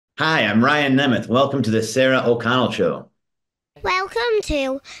Hi, I'm Ryan Nemeth. Welcome to the Sarah O'Connell Show. Welcome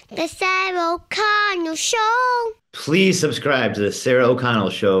to the Sarah O'Connell Show. Please subscribe to the Sarah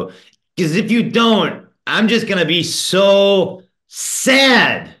O'Connell Show, because if you don't, I'm just going to be so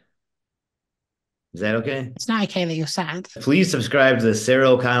sad. Is that okay? It's not okay that you're sad. Please subscribe to the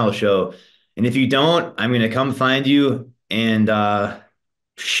Sarah O'Connell Show. And if you don't, I'm going to come find you and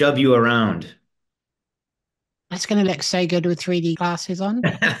shove you around. That's going to look so good with 3D glasses on.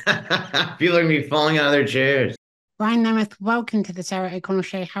 People are going to be falling out of their chairs. Ryan Nemeth, welcome to the Sarah O'Connell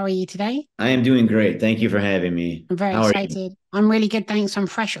Show. How are you today? I am doing great. Thank you for having me. I'm very excited. I'm really good, thanks. I'm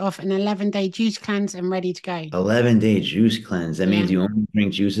fresh off an 11-day juice cleanse and ready to go. 11-day juice cleanse. That means you only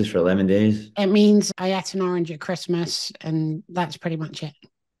drink juices for 11 days? It means I ate an orange at Christmas, and that's pretty much it.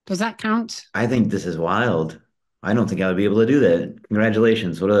 Does that count? I think this is wild. I don't think I would be able to do that.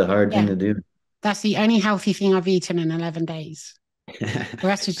 Congratulations. What a hard thing to do. That's the only healthy thing I've eaten in 11 days. The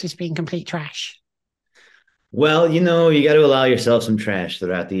rest has just been complete trash. Well, you got to allow yourself some trash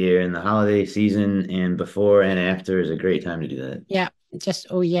throughout the year, and the holiday season and before and after is a great time to do that. Yeah, just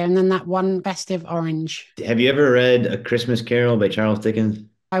all year. And then that one festive orange. Have you ever read A Christmas Carol by Charles Dickens?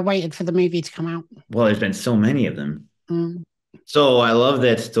 I waited for the movie to come out. Well, there's been so many of them. So I love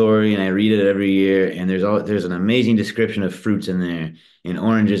that story, and I read it every year, and there's an amazing description of fruits in there, and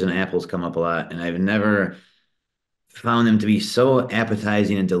oranges and apples come up a lot, and I've never found them to be so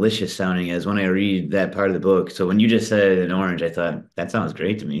appetizing and delicious sounding as when I read that part of the book. So when you just said an orange, I thought, that sounds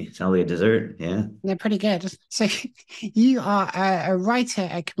great to me. It sounds like a dessert. Yeah. They're pretty good. So you are a writer,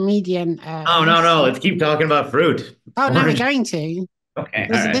 a comedian. Oh, no. Let's keep talking about fruit. Oh, no, we're going to. Okay.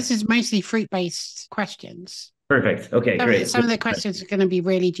 This is mostly fruit-based questions. Perfect. Okay, great. Some of the questions are going to be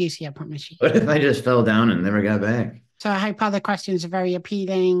really juicy, I promise you. What if I just fell down and never got back? So I hope other questions are very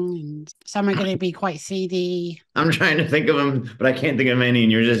appealing, and some are going to be quite seedy. I'm trying to think of them, but I can't think of any,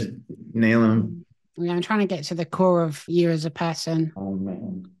 and you're just nailing them. Yeah, I'm trying to get to the core of you as a person. Oh,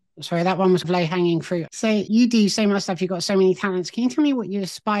 man. Sorry, that one was low-hanging fruit. So you do so much stuff. You've got so many talents. Can you tell me what you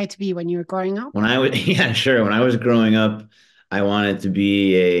aspired to be when you were growing up? Yeah, sure. When I was growing up, I wanted to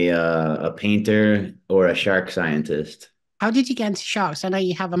be a painter or a shark scientist. How did you get into sharks? I know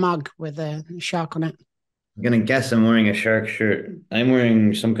you have a mug with a shark on it. I'm gonna guess I'm wearing a shark shirt. I'm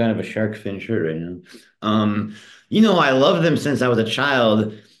wearing some kind of a shark fin shirt right now. I loved them since I was a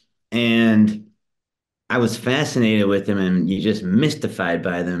child, and I was fascinated with them and you just mystified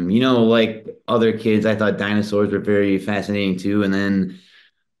by them. Like other kids, I thought dinosaurs were very fascinating too. And then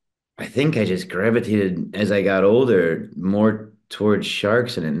I think I just gravitated as I got older more towards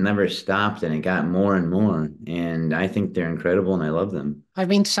sharks, and it never stopped, and it got more and more. And I think they're incredible and I love them. I've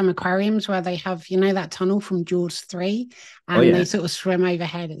been to some aquariums where they have, that tunnel from Jaws 3, and they sort of swim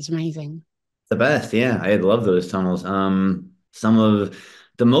overhead. It's amazing. The best, yeah. I love those tunnels. Some of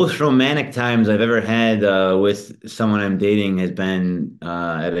the most romantic times I've ever had with someone I'm dating has been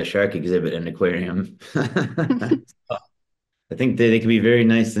at a shark exhibit in an aquarium. I think they can be very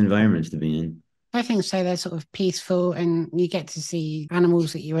nice environments to be in. I think so. They're sort of peaceful, and you get to see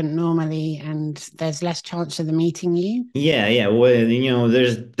animals that you wouldn't normally, and there's less chance of them eating you. Yeah. Well,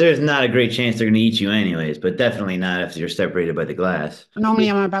 there's not a great chance they're going to eat you anyways, but definitely not if you're separated by the glass. Normally,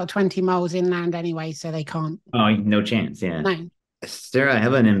 I'm about 20 miles inland anyway, so they can't. Oh, no chance. Yeah. No. Sarah, I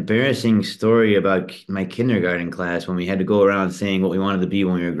have an embarrassing story about my kindergarten class when we had to go around saying what we wanted to be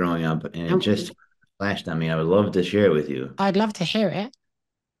when we were growing up, and it just flashed on me. I would love to share it with you. I'd love to hear it.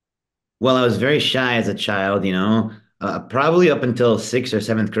 Well, I was very shy as a child, probably up until sixth or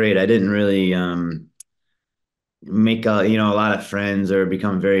seventh grade. I didn't really make a lot of friends or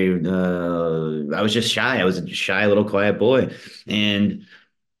become very. I was just shy. I was a shy little quiet boy, and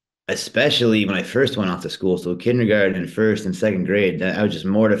especially when I first went off to school, so kindergarten, first and second grade, I was just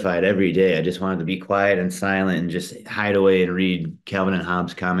mortified every day. I just wanted to be quiet and silent and just hide away and read Calvin and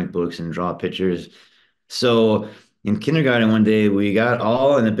Hobbes comic books and draw pictures. So in kindergarten one day, we got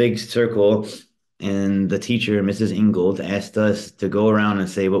all in a big circle, and the teacher, Mrs. Ingold, asked us to go around and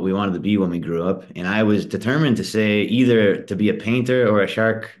say what we wanted to be when we grew up. And I was determined to say either to be a painter or a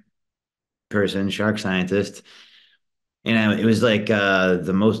shark scientist. And it was like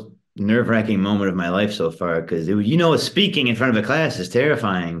the most nerve-wracking moment of my life so far, because speaking in front of a class is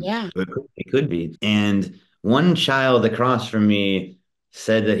terrifying. Yeah. It could be. And one child across from me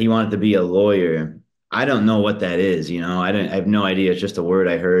said that he wanted to be a lawyer. I don't know what that is, I have no idea. It's just a word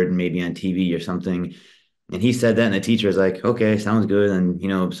I heard maybe on TV or something. And he said that, and the teacher was like, okay, sounds good.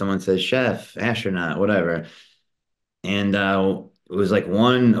 And, someone says chef, astronaut, whatever. And it was like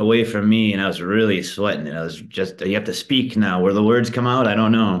one away from me, and I was really sweating. And I was just, you have to speak now. Where the words come out, I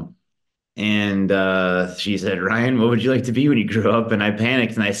don't know. And she said, Ryan, what would you like to be when you grow up? And I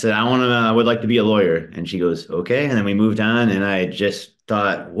panicked and I said, I would like to be a lawyer. And she goes, okay. And then we moved on. And I just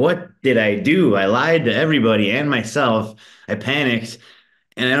thought, what did I do? I lied to everybody and myself. I panicked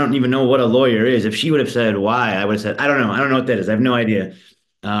and I don't even know what a lawyer is. If she would have said why, I would have said, I don't know. I don't know what that is. I have no idea.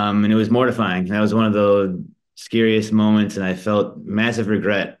 And it was mortifying. That was one of the scariest moments. And I felt massive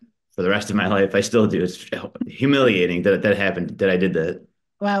regret for the rest of my life. I still do. It's humiliating that that happened, that I did that.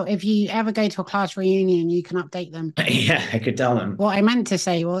 Well, if you ever go to a class reunion, you can update them. Yeah, I could tell them. What I meant to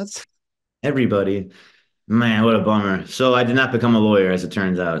say was, Everybody. Man, what a bummer. So I did not become a lawyer, as it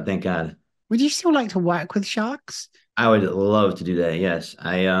turns out. Thank God. would you still like to work with sharks? I would love to do that. Yes.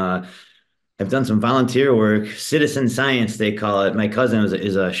 I've done some volunteer work, citizen science, they call it. My cousin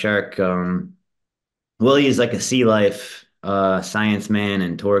is a shark. Well, he's like a sea life science man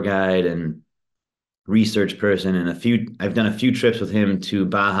and tour guide and research person. And I've done a few trips with him to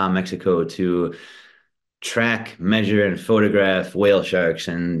Baja, Mexico to track, measure, and photograph whale sharks.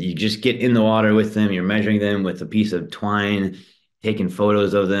 And you just get in the water with them. You're measuring them with a piece of twine, taking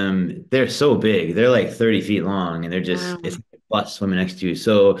photos of them. They're so big. They're like 30 feet long, and it's Wow. like a bus swimming next to you.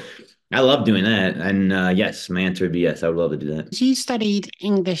 So I love doing that. And yes, my answer would be yes. I would love to do that. So you studied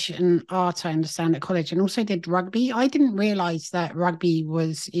English and art, I understand, at college, and also did rugby. I didn't realize that rugby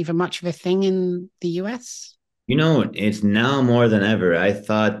was even much of a thing in the US. You know, it's now more than ever. I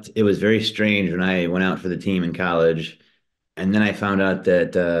thought it was very strange when I went out for the team in college. And then I found out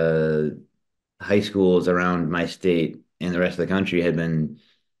that high schools around my state and the rest of the country had been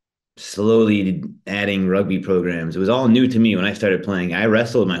slowly adding rugby programs. It was all new to me when I started playing. I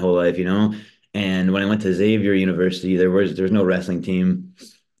wrestled my whole life, you know, and when I went to Xavier University, there was no wrestling team,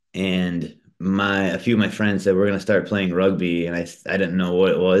 and my a few of my friends said we're gonna start playing rugby, and I didn't know what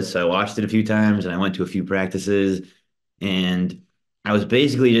it was, so I watched it a few times and I went to a few practices, and I was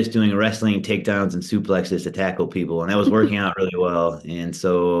basically just doing wrestling takedowns and suplexes to tackle people, and that was working out really well, and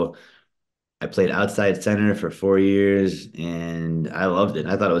so. I played outside center for 4 years and I loved it.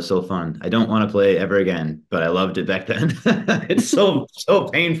 I thought it was so fun. I don't want to play ever again, but I loved it back then. It's so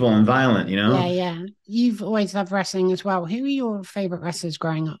painful and violent, you Yeah, know? yeah. You've always loved wrestling as well. Who are your favorite wrestlers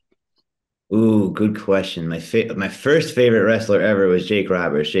growing up? Ooh, good question. My first favorite wrestler ever was Jake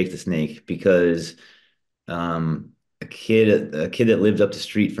Roberts, Jake the Snake, because a kid that lived up the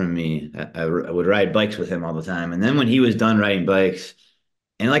street from me, I would ride bikes with him all the time. And then when he was done riding bikes,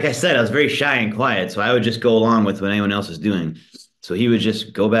 and like I said, I was very shy and quiet, so I would just go along with what anyone else was doing. So he would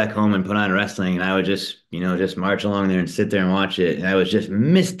just go back home and put on wrestling, and I would just march along there and sit there and watch it. And I was just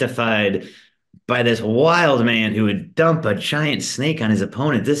mystified by this wild man who would dump a giant snake on his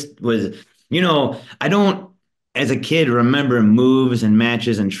opponent. This was, I don't, as a kid, remember moves and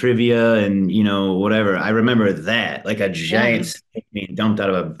matches and trivia and, whatever. I remember that, like a Yeah. giant snake being dumped out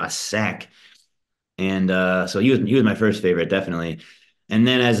of a sack. And so he was my first favorite, definitely. And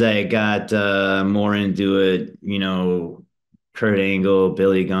then as I got more into it, Kurt Angle,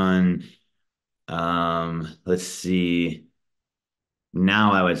 Billy Gunn, let's see.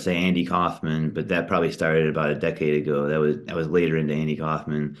 Now I would say Andy Kaufman, but that probably started about a decade ago. That was later into Andy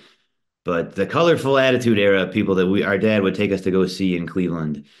Kaufman. But the colorful attitude era, people that our dad would take us to go see in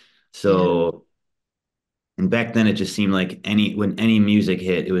Cleveland. Yeah. So, and back then it just seemed like when any music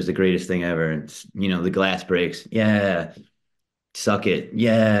hit, it was the greatest thing ever. It's, the glass breaks. Yeah. Suck it.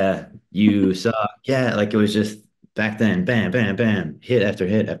 Yeah. You suck. Yeah. Like it was just back then, bam, bam, bam, hit after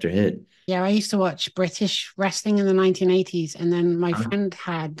hit after hit. Yeah, I used to watch British wrestling in the 1980s, and then my friend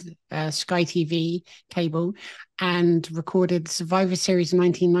had Sky TV cable and recorded Survivor Series in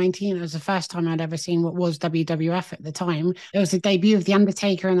 1990, and it was the first time I'd ever seen what was WWF at the time. It was the debut of The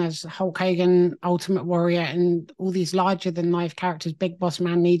Undertaker, and there's Hulk Hogan, Ultimate Warrior, and all these larger-than-life characters, Big Boss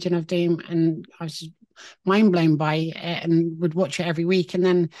Man, Legion of Doom, and I was mind blown by it and would watch it every week. And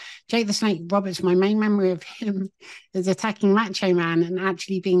then Jake the Snake Roberts, my main memory of him is attacking Macho Man and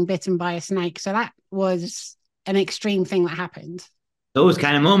actually being bitten by a snake. So that was an extreme thing that happened. Those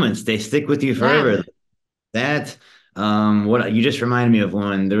kind of moments, they stick with you Yeah. forever. That, what you just reminded me of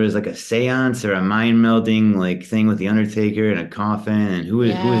one. There was like a seance or a mind melding like thing with the Undertaker and a coffin, and who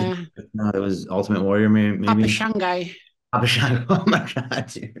is Yeah. no, it was Ultimate Warrior, Papa maybe. Shango. Papa Shango. Oh my God,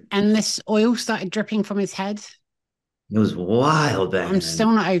 dude. And this oil started dripping from his head. It was wild back I'm still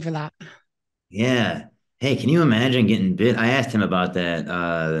then. not over that. Yeah. Hey, can you imagine getting bit? I asked him about that,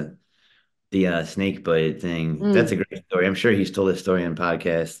 the snake bite thing. That's Mm. a great story. I'm sure he's told this story on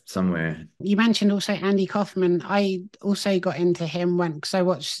podcast somewhere. You mentioned also Andy Kaufman. I also got into him when because I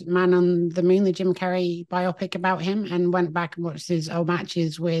watched Man on the Moon, the Jim Carrey biopic about him, and went back and watched his old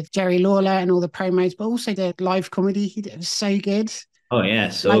matches with Jerry Lawler and all the promos, but also the live comedy. He did, it was so good. Oh yeah,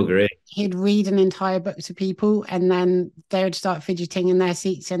 Like so great. he'd read an entire book to people and then they would start fidgeting in their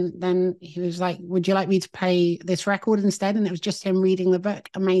seats. And then he was like, would you like me to play this record instead? And it was just him reading the book.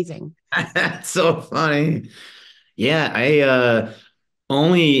 Amazing. That's so funny. Yeah, I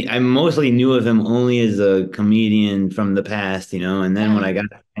mostly knew of him only as a comedian from the past, and then when Yeah. I got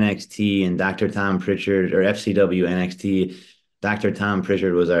to NXT and Dr. Tom Pritchard or FCW NXT, Dr. Tom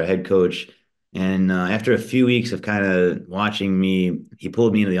Pritchard was our head coach. And after a few weeks of kind of watching me, he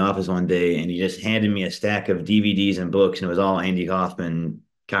pulled me into the office one day and he just handed me a stack of DVDs and books, and it was all Andy Kaufman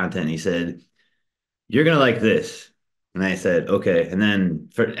content. He said, "You're gonna like this." And I said, "Okay." And then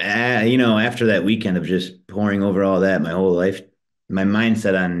after that weekend of just poring over all that, my whole life, my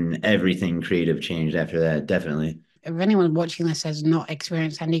mindset on everything creative changed after that, definitely. If anyone watching this has not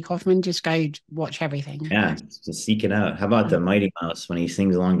experienced Andy Kaufman, just go watch everything. Yeah, just seek it out. How about the Mighty Mouse when he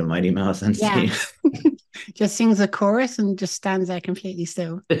sings along to Mighty Mouse on Yeah. stage? Just sings the chorus and just stands there completely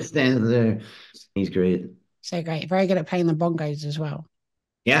still. Just stands there. He's great. So great. Very good at playing the bongos as well.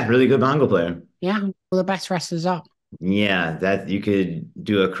 Yeah, really good bongo player. Yeah. All the best wrestlers up. Yeah, that you could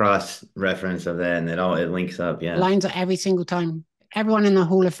do a cross reference of that and it links up. Yeah. Lines are every single time. Everyone in the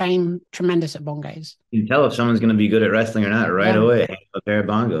Hall of Fame, tremendous at bongos. You can tell if someone's going to be good at wrestling or not right Yeah. away. A pair of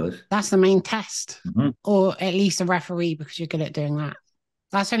bongos. That's the main test. Mhm. Or at least a referee because you're good at doing that.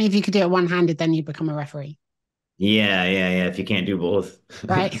 That's only if you could do it one-handed, then you become a referee. Yeah, yeah, yeah. If you can't do both.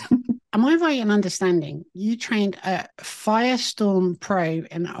 Right. Am I right in understanding you trained at Firestorm Pro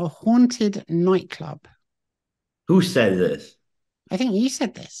in a haunted nightclub? Who said this? I think you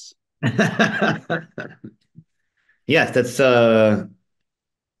said this. Yes, that's the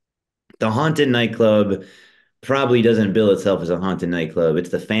haunted nightclub probably doesn't bill itself as a haunted nightclub. It's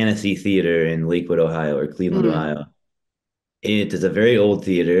the Fantasy Theater in Lakewood, Ohio, or Cleveland, Mm. Ohio. It is a very old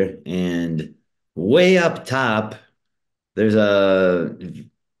theater, and way up top, there's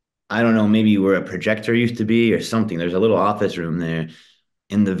I don't know, maybe where a projector used to be or something. There's a little office room there,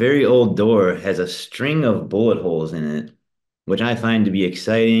 and the very old door has a string of bullet holes in it, which I find to be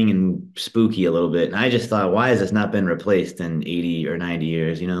exciting and spooky a little bit. And I just thought, why has this not been replaced in 80 or 90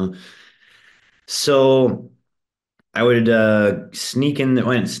 years? So I would sneak in there,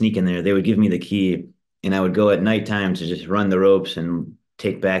 well, I didn't sneak in there. They would give me the key, and I would go at nighttime to just run the ropes and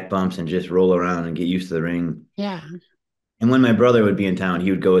take back bumps and just roll around and get used to the ring. Yeah. And when my brother would be in town, he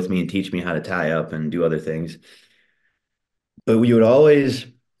would go with me and teach me how to tie up and do other things. But we would always,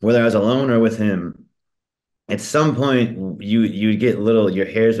 whether I was alone or with him, at some point you'd get your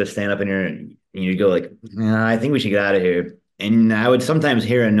hairs would stand up in your, and you'd go like, "Nah, I think we should get out of here." And I would sometimes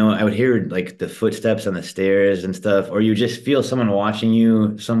hear a note. I would hear like the footsteps on the stairs and stuff, or you just feel someone watching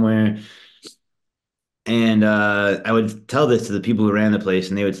you somewhere. And I would tell this to the people who ran the place,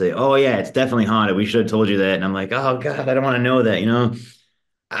 and they would say, "Oh yeah, it's definitely haunted. We should have told you that." And I'm like, "Oh God, I don't want to know that."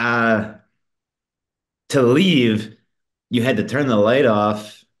 Uh, to leave, you had to turn the light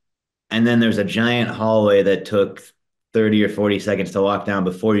off, and then there's a giant hallway that took 30 or 40 seconds to walk down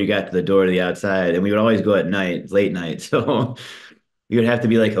before you got to the door to the outside. And we would always go at night, late night. So you would have to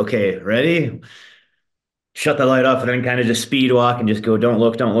be like, "Okay, ready?" Shut the light off and then kind of just speed walk and just go, "Don't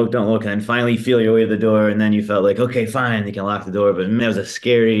look, don't look, don't look." And then finally feel your way to the door. And then you felt like, "Okay, fine, you can lock the door." But man, it was a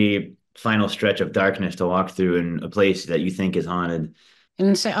scary final stretch of darkness to walk through in a place that you think is haunted.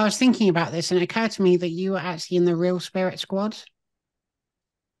 And so I was thinking about this, and it occurred to me that you were actually in the real Spirit Squad.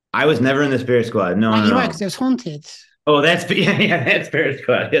 I was never in the Spirit Squad. No, Like no, you were no. because it was haunted. Oh, yeah, yeah, that's Spirit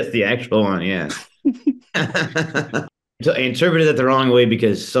Squad. That's the actual one. Yeah. So I interpreted it the wrong way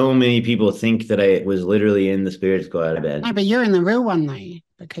because so many people think that I was literally in the Spirit Squad. I bet. No, but you're in the real one though,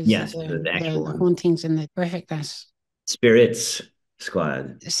 because Yes, of the actual the one. hauntings and the horrificness. Spirits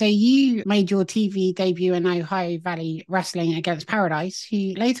Squad. So you made your TV debut in Ohio Valley Wrestling against Paradyse,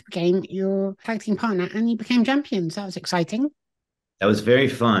 who later became your tag team partner, and you became champions. That was exciting. That was very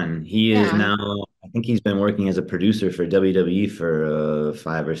fun. He is Yeah. now, I think he's been working as a producer for WWE for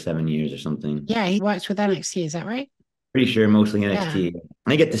 5 or 7 years or something. Yeah, he works with NXT, is that right? Pretty sure mostly Yeah. NXT.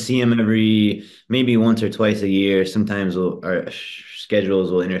 I get to see him maybe once or twice a year. Sometimes our schedules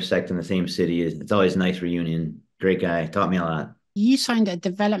will intersect in the same city. It's always a nice reunion. Great guy. Taught me a lot. You signed a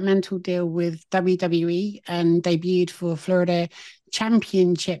developmental deal with WWE and debuted for Florida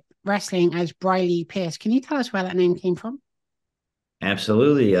Championship Wrestling as Briley Pierce. Can you tell us where that name came from?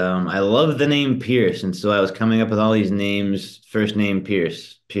 Absolutely. I love the name Pierce, and so I was coming up with all these names. First name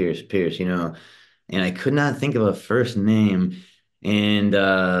Pierce, Pierce, Pierce. And I could not think of a first name. And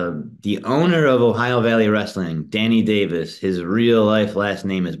the owner of Ohio Valley Wrestling, Danny Davis, his real life last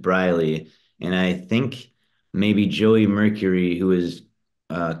name is Briley, and I think maybe Joey Mercury, who was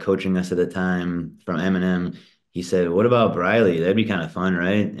coaching us at the time from Eminem, he said, "What about Briley? That'd be kind of fun,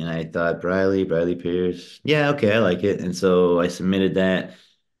 right?" And I thought, Briley Pierce. Yeah, okay, I like it. And so I submitted that.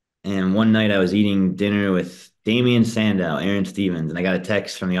 And one night I was eating dinner with Damian Sandow, Aaron Stevens, and I got a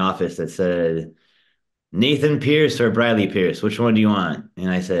text from the office that said, Nathan Pierce or Briley Pierce, which one do you want? And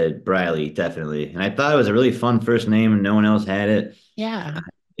I said, Briley, definitely. And I thought it was a really fun first name and no one else had it. Yeah,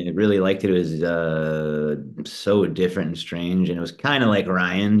 I really liked it. It was so different and strange. And it was kind of like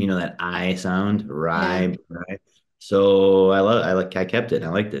Ryan, that I sound, yeah. Rye. So I kept it. I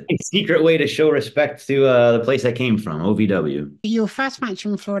liked it. A secret way to show respect to the place I came from, OVW. Your first match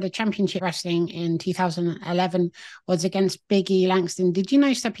in Florida Championship Wrestling in 2011 was against Big E Langston. Did you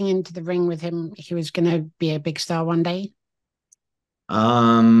know stepping into the ring with him, he was going to be a big star one day?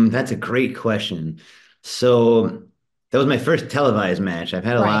 That's a great question. So that was my first televised match. I've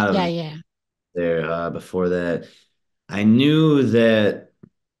had a Right. lot Yeah, of yeah, there before that. I knew that,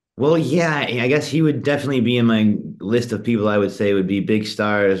 well, yeah, I guess he would definitely be in my list of people I would say would be big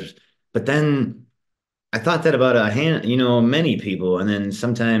stars. But then I thought that about many people, and then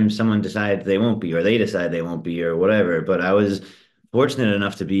sometimes someone decides they won't be, or they decide they won't be, or whatever. But I was fortunate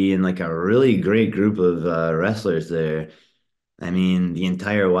enough to be in like a really great group of wrestlers there. I mean, the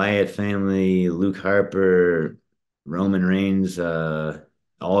entire Wyatt family, Luke Harper, Roman Reigns, all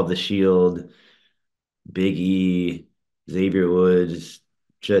of the Shield, Big E, Xavier Woods,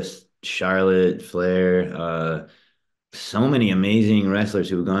 just Charlotte, Flair, so many amazing wrestlers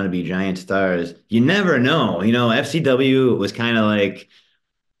who are going to be giant stars. You never know. FCW was kind of like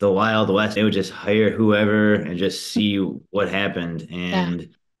the Wild West. They would just hire whoever and just see what happened. yeah.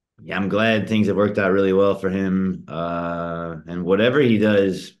 And yeah, I'm glad things have worked out really well for him. And whatever he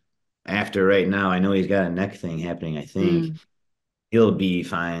does after right now, I know he's got a neck thing happening, I think. Mm. He'll be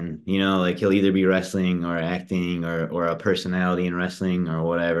fine. Like he'll either be wrestling or acting or a personality in wrestling or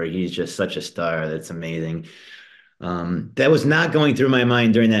whatever. He's just such a star. That's amazing. That was not going through my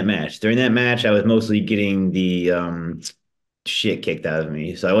mind during that match. During that match, I was mostly getting the shit kicked out of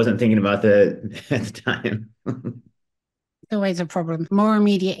me. So I wasn't thinking about that at the time. Always a problem. More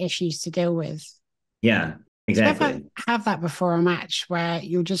immediate issues to deal with. Yeah, Do you ever exactly. have that before a match where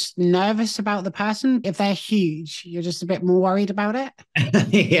you're just nervous about the person? If they're huge, you're just a bit more worried about it?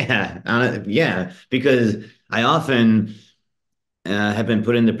 Yeah, because I often have been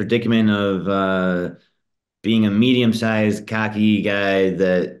put in the predicament of being a medium-sized, cocky guy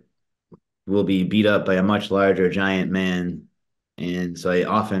that will be beat up by a much larger giant man. And so I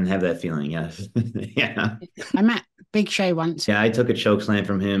often have that feeling, yes. Yeah. I met Big Show once. Yeah, I took a choke slam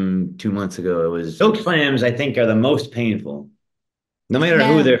from him 2 months ago. It was choke slams, I think, are the most painful. No matter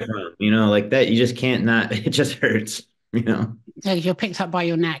who Yeah. they're from, like that, you just can't not, it just hurts. So you're picked up by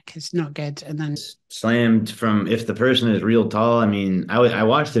your neck. It's not good. And then, Slammed from, if the person is real tall, I mean, I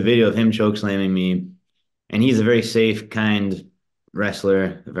watched a video of him choke slamming me, and he's a very safe, kind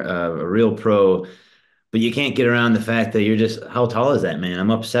wrestler, a real pro. But you can't get around the fact that you're just, how tall is that man?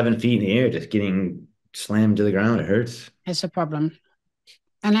 I'm up 7 feet in the air, just getting slammed to the ground. It hurts. it's a problem.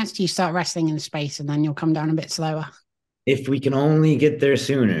 Unless you start wrestling in space and then you'll come down a bit slower. If we can only get there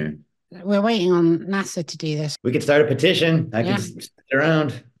sooner, We're waiting on NASA to do this. we could start a petition. I Yeah. could stick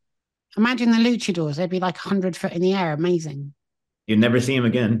around. Imagine the luchadors. They'd be like 100 foot in the air. Amazing. You'd never see him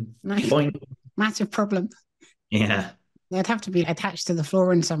again. Nice. Boing. Massive problem. Yeah. They'd have to be attached to the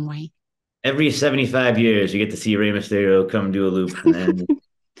floor in some way. Every 75 years, you get to see Rey Mysterio come do a loop and then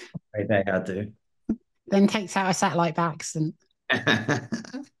right back out there. Then takes out a satellite by accident.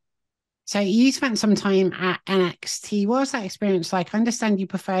 So you spent some time at NXT. What was that experience like? I understand you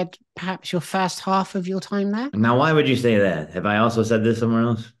preferred perhaps your first half of your time there. Now, why would you say that? Have I also said this somewhere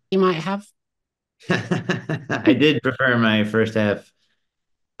else? You might have. I did prefer my first half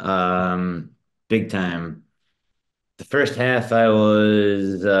big time. The first half I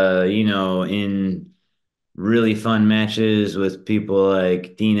was in really fun matches with people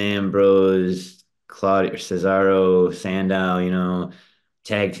like Dean Ambrose, Claudio Cesaro, Sandow,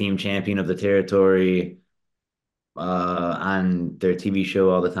 tag team champion of the territory on their TV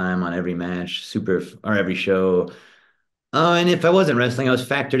show all the time on every match, or every show. Oh, and if I wasn't wrestling, I was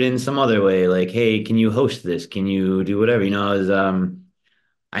factored in some other way, like, hey, can you host this? Can you do whatever?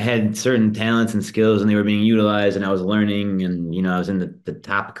 I had certain talents and skills and they were being utilized and I was learning and I was in the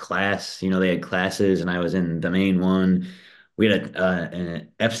top class. They had classes and I was in the main one. We had an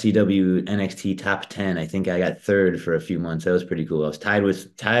FCW NXT top 10. I think I got third for a few months. That was pretty cool. I was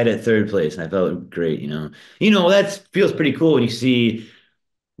tied at third place and I felt great. That feels pretty cool when you see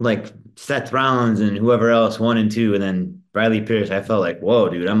like Seth Rollins and whoever else 1 and 2 and then Briley Pierce. I felt like, whoa,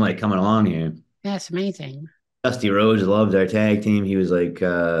 dude, I'm like coming along here. Yeah, it's amazing. Dusty Rhodes loved our tag team. He was like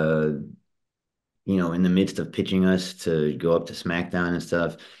in the midst of pitching us to go up to SmackDown and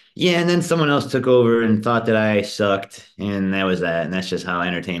stuff. Yeah, and then someone else took over and thought that I sucked, and that was that. And that's just how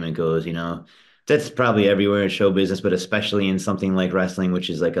entertainment goes. That's probably everywhere in show business, but especially in something like wrestling, which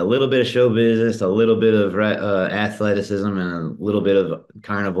is like a little bit of show business, a little bit of athleticism, and a little bit of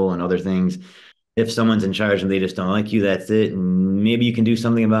carnival and other things. If someone's in charge and they just don't like you, that's it. And maybe you can do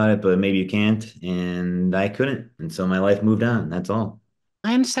something about it, but maybe you can't. And I couldn't. And so my life moved on. That's all.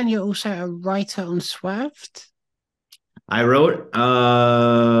 I understand you're also a writer on Swerved. I wrote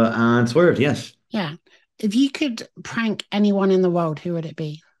on Swerved, yes. Yeah. If you could prank anyone in the world, who would it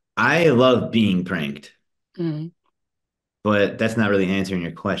be? I love being pranked, Mm. but that's not really answering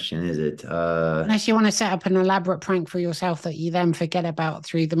your question, is it? Unless you want to set up an elaborate prank for yourself that you then forget about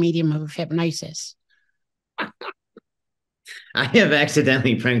through the medium of hypnosis. I have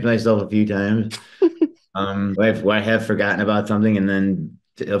accidentally pranked myself a few times. I have forgotten about something, and then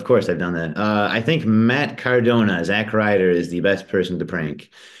of course I've done that. I think Matt Cardona, Zack Ryder, is the best person to prank.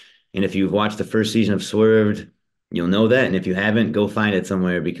 And if you've watched the first season of Swerved, you'll know that. And if you haven't, go find it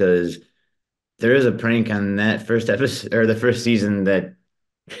somewhere because there is a prank on that first episode or the first season that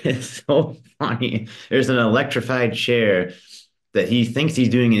is so funny. There's an electrified chair that he thinks he's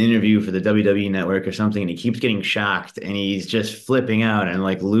doing an interview for the WWE network or something, and he keeps getting shocked and he's just flipping out and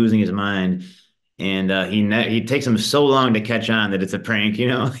like losing his mind. And he takes him so long to catch on that it's a prank.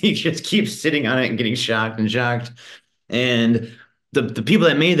 He just keeps sitting on it and getting shocked and shocked. And the people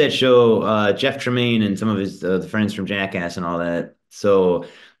that made that show, Jeff Tremaine and some of his the friends from Jackass and all that. So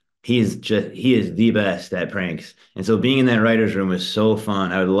he is the best at pranks. And so being in that writer's room was so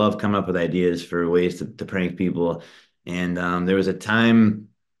fun. I would love come up with ideas for ways to prank people. And there was a time,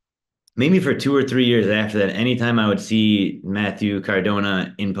 maybe for 2 or 3 years after that, anytime I would see Matthew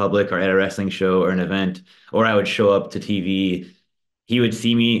Cardona in public or at a wrestling show or an event, or I would show up to TV, he would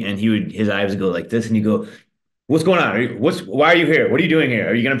see me and his eyes would go like this, and he'd go, "What's going on? Why are you here? What are you doing here?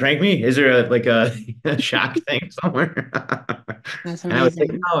 Are you gonna prank me? Is there a shock thing somewhere?" That's And I was like,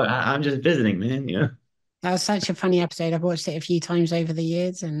 amazing. "No, I'm just visiting, man." That was such a funny episode. I've watched it a few times over the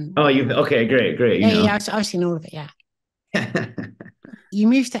years, and Oh, you okay? Great, great. yeah, yeah, I've seen all of it. Yeah. You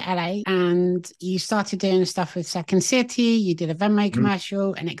moved to LA and you started doing stuff with Second City. You did a Venmo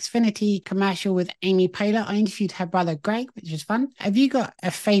commercial, an Xfinity commercial with Amy Poehler. I interviewed her brother Greg, which was fun. Have you got a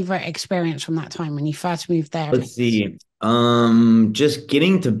favorite experience from that time when you first moved there? Let's see. Just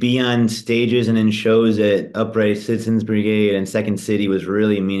getting to be on stages and in shows at Upright Citizens Brigade and Second City was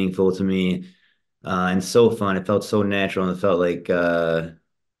really meaningful to me, and so fun. It felt so natural and it felt like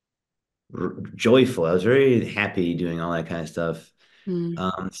joyful. I was very happy doing all that kind of stuff.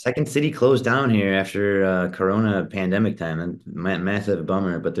 Mm. Second City closed down here after Corona pandemic time, and massive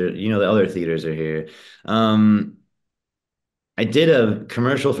bummer. But the other theaters are here. Um, I did a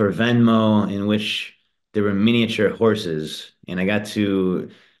commercial for Venmo in which there were miniature horses, and I got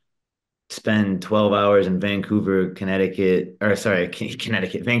to spend 12 hours in Vancouver, Connecticut, or sorry,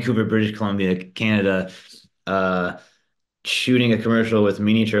 Connecticut, Vancouver, British Columbia, Canada, uh, shooting a commercial with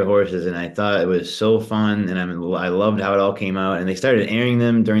miniature horses, and I thought it was so fun, and I loved how it all came out. And they started airing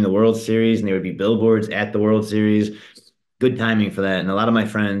them during the World Series, and there would be billboards at the World Series. Good timing for that. And a lot of my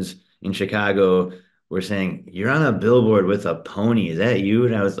friends in Chicago were saying, "You're on a billboard with a pony. Is that you?"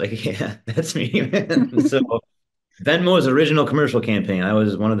 And I was like, "Yeah, that's me, man." So Venmo's original commercial campaign, I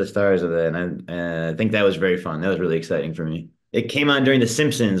was one of the stars of that, and I think that was very fun. That was really exciting for me. It came on during The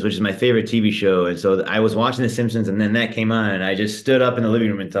Simpsons, which is my favorite TV show, and so I was watching The Simpsons, and then that came on, and I just stood up in the living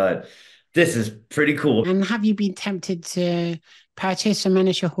room and thought, "This is pretty cool." And have you been tempted to purchase a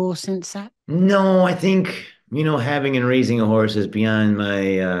miniature horse since that? No, I think, having and raising a horse is beyond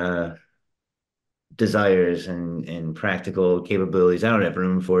my desires and practical capabilities. I don't have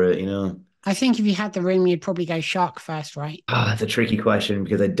room for it. I think if you had the room, you'd probably go shark first, right? That's a tricky question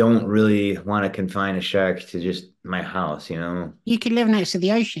because I don't really want to confine a shark to just my house. You could live next to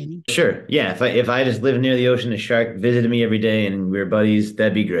the ocean. Sure. Yeah. If I just lived near the ocean, a shark visited me every day and we were buddies,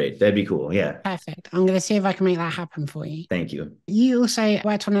 that'd be great. That'd be cool. Yeah. Perfect. I'm going to see if I can make that happen for you. Thank you. You also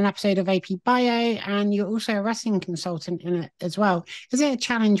worked on an episode of AP Bio and you're also a wrestling consultant in it as well. Is it a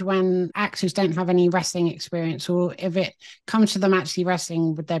challenge when actors don't have any wrestling experience, or if it comes to them actually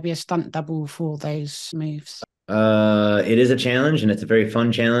wrestling, would there be a stunt double for those moves? It is a challenge and it's a very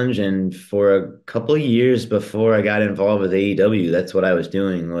fun challenge. And for a couple of years before I got involved with AEW, that's what I was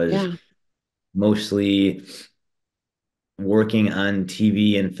doing was Yeah. mostly working on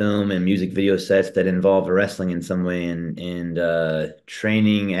TV and film and music video sets that involve wrestling in some way and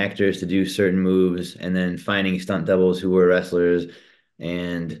training actors to do certain moves and then finding stunt doubles who were wrestlers.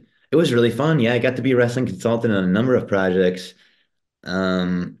 And it was really fun. Yeah, I got to be a wrestling consultant on a number of projects.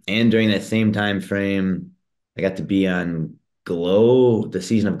 And during that same time frame, I got to be on Glow, the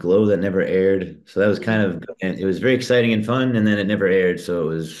season of Glow that never aired. So that was kind of, and it was very exciting and fun, and then it never aired, so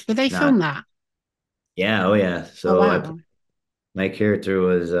it was Did they not. film that? Yeah, oh yeah. Oh So wow. my character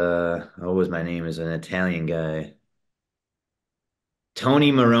was what was my name? Is an Italian guy.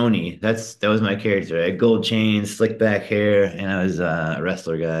 Tony Maroney. That was my character. I had gold chains, slick back hair, and I was a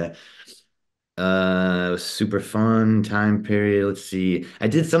wrestler guy. It was super fun time period. Let's see. I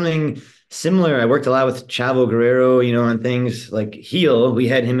did something similar. I worked a lot with Chavo Guerrero, on things like Heel. We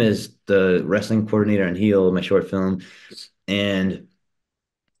had him as the wrestling coordinator on Heel, my short film, and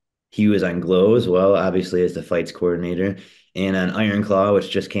he was on Glow as well, obviously as the fights coordinator, and on Iron Claw, which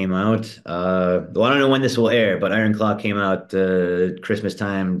just came out. Well, I don't know when this will air, but Iron Claw came out Christmas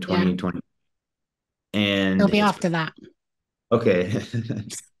time Yeah. 2020, It'll and be it's after that. okay.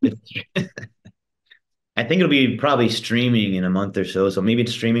 I think it'll be probably streaming in a month or so. So maybe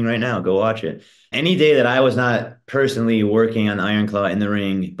it's streaming right now. Go watch it. Any day that I was not personally working on Iron Claw in the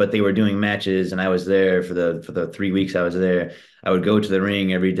ring, but they were doing matches and I was there for the 3 weeks I was there, I would go to the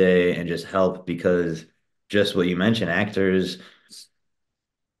ring every day and just help because just what you mentioned, actors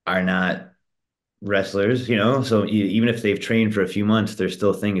are not wrestlers, So even if they've trained for a few months, there's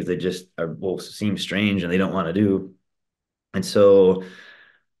still things that just are will seem strange and they don't want to do. And so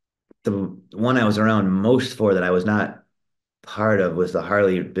the one I was around most for that I was not part of was the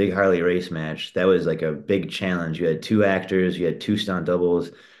big Harley race match. That was like a big challenge. You had two actors, you had two stunt doubles,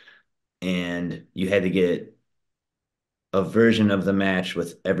 and you had to get a version of the match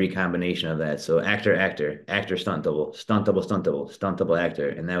with every combination of that. So actor, actor, actor, stunt double, stunt double, stunt double, stunt double, actor.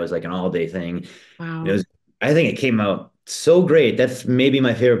 And that was like an all day thing. And it Wow. was, I think it came out so great. That's maybe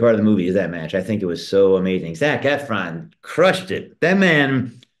my favorite part of the movie is that match. I think it was so amazing. Zac Efron crushed it. That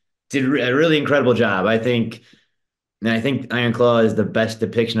man did a really incredible job. I think Iron Claw is the best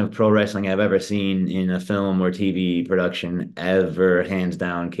depiction of pro wrestling I've ever seen in a film or TV production ever, hands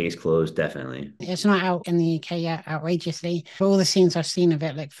down, case closed, definitely. It's not out in the UK yet, outrageously. But all the scenes I've seen of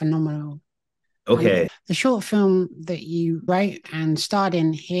it look phenomenal. And Okay. the short film that you wrote and starred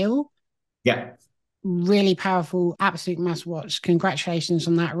in Heel, Yeah. really powerful, absolute must watch. Congratulations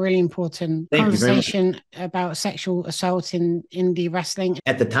on that. Really important Thank you very much. conversation about sexual assault in indie wrestling.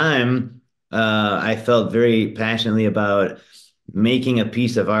 At the time, I felt very passionately about making a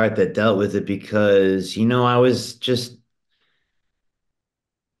piece of art that dealt with it because, I was just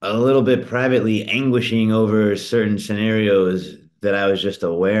a little bit privately anguishing over certain scenarios that I was just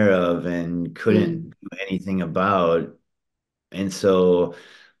aware of and couldn't Mm, do anything about. And so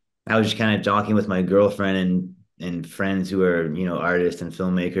I was just kind of talking with my girlfriend and friends who are, artists and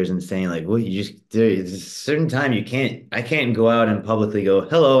filmmakers and saying like, well, there's a certain time I can't go out and publicly go,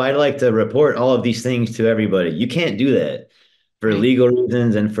 hello, I'd like to report all of these things to everybody. You can't do that for right. legal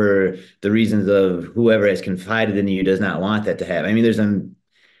reasons and for the reasons of whoever has confided in you does not want that to happen. I mean,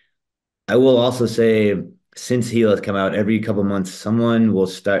 I will also say since Heel has come out, every couple months, someone will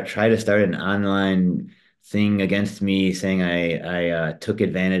try to start an online thing against me saying I took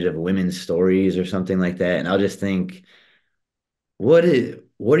advantage of women's stories or something like that. And I'll just think, what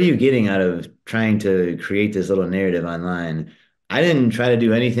are you getting out of trying to create this little narrative online? I didn't try to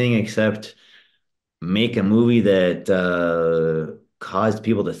do anything except make a movie that caused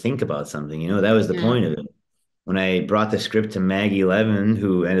people to think about something. That was the Yeah. point of it when I brought the script to Maggie Levin,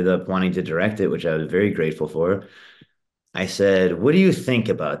 who ended up wanting to direct it, which I was very grateful for, I said, what do you think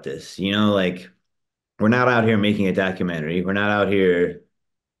about this? Like we're not out here making a documentary. We're not out here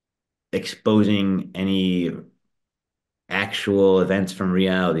exposing any actual events from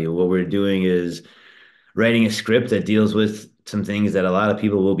reality. What we're doing is writing a script that deals with some things that a lot of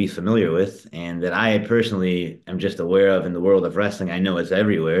people will be familiar with and that I personally am just aware of in the world of wrestling. I know it's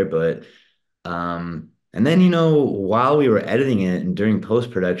everywhere, but and then, while we were editing it and during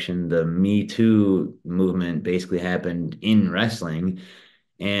post-production, the Me Too movement basically happened in wrestling.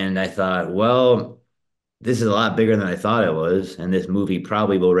 And I thought, well, this is a lot bigger than I thought it was. And this movie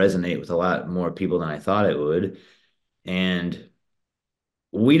probably will resonate with a lot more people than I thought it would. And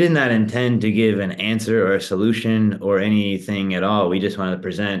we did not intend to give an answer or a solution or anything at all. We just wanted to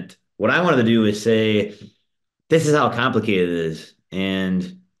present what I wanted to do is say, this is how complicated it is.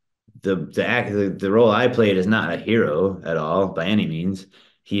 And the role I played is not a hero at all by any means.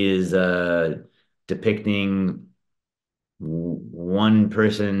 He is depicting one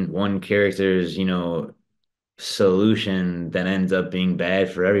person, one character's, solution that ends up being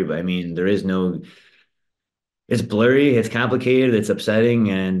bad for everybody. I mean, it's blurry, it's complicated, it's upsetting,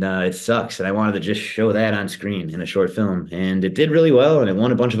 and it sucks. And I wanted to just show that on screen in a short film. And it did really well, and it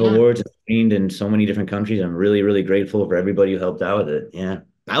won a bunch of Yeah. awards. trained in so many different countries. I'm really, really grateful for everybody who helped out with it. Yeah.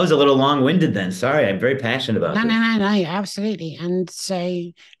 I was a little long-winded then. Sorry. I'm very passionate about No, no, this. no, no, absolutely. And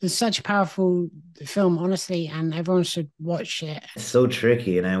so it's such a powerful film, honestly, and everyone should watch it. It's so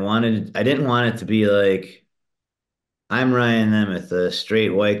tricky. And I didn't want it to be like, I'm Ryan Nemeth, a straight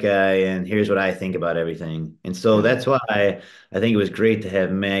white guy, and here's what I think about everything. And so Mm. that's why I think it was great to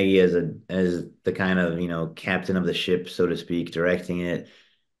have Maggie as the kind of, captain of the ship, so to speak, directing it.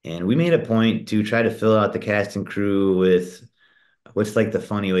 And we made a point to try to fill out the cast and crew with what's like the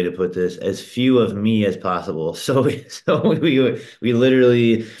funny way to put this, as few of me as possible. So we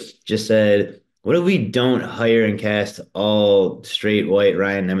literally just said, what if we don't hire and cast all straight white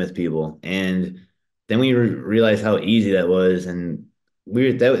Ryan Nemeth people? And then we realized how easy that was, and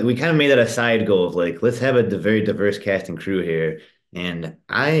we kind of made that a side goal of like, let's have a very diverse cast and crew here. And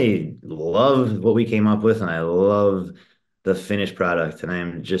I love what we came up with, and I love the finished product, and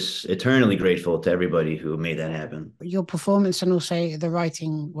I'm just eternally grateful to everybody who made that happen. Your performance and also the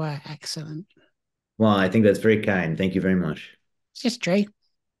writing were excellent. Well, I think that's very kind. Thank you very much. It's just true.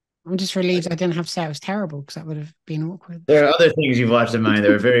 I'm just relieved I didn't have to say it was terrible because that would have been awkward. There are other things you've watched of mine that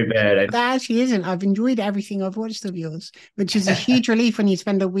are very bad. That actually isn't. I've enjoyed everything I've watched of yours, which is a huge relief when you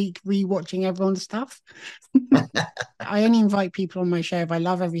spend a week rewatching everyone's stuff. I only invite people on my show if I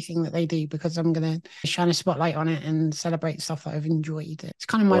love everything that they do because I'm going to shine a spotlight on it and celebrate stuff that I've enjoyed. It's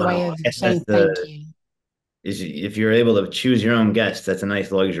kind of my way Well, of I guess saying that's thank you. if you're able to choose your own guests, that's a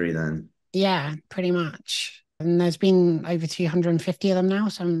nice luxury then. Yeah, pretty much. And there's been over 250 of them now.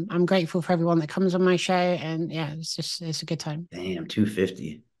 So I'm grateful for everyone that comes on my show. And yeah, it's a good time. Damn,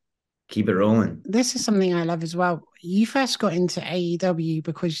 250. Keep it rolling. This is something I love as well. You first got into AEW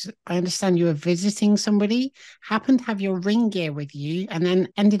because I understand you were visiting somebody, happened to have your ring gear with you, and then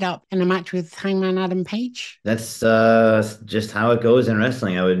ended up in a match with Hangman Adam Page. That's just how it goes in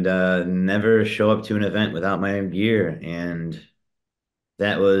wrestling. I would never show up to an event without my gear, and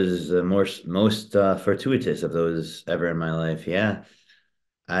that was the most fortuitous of those ever in my life. Yeah.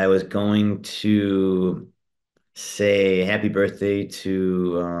 I was going to say happy birthday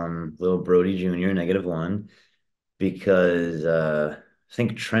to little Brody Jr., -1, because I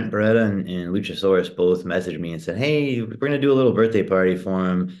think Trent Beretta and Luchasaurus both messaged me and said, hey, we're going to do a little birthday party for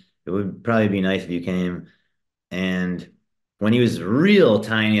him. It would probably be nice if you came. And when he was real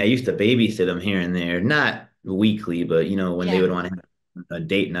tiny, I used to babysit him here and there, not weekly, but when they Yeah. would want to have a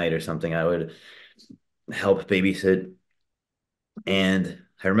date night or something, I would help babysit. And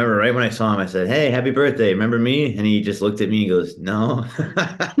I remember right when I saw him, I said, hey, happy birthday. Remember me? And he just looked at me and goes, no,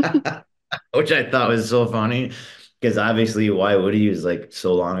 which I thought was so funny because obviously, why would he? It was like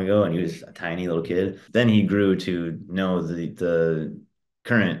so long ago and he was a tiny little kid. Then he grew to know the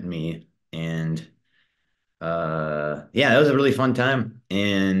current me. And yeah, that was a really fun time.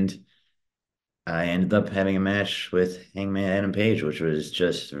 And I ended up having a match with Hangman Adam Page, which was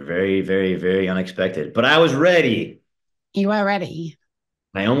just very, very, very unexpected. But I was ready. You were ready.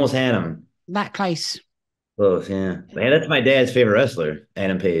 I almost had him. That close. Close, yeah. Yeah, that's my dad's favorite wrestler,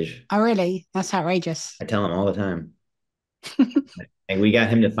 Adam Page. Oh, really? That's outrageous. I tell him all the time. And we got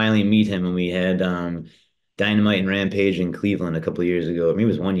him to finally meet him when we had Dynamite and Rampage in Cleveland a couple of years ago. I mean,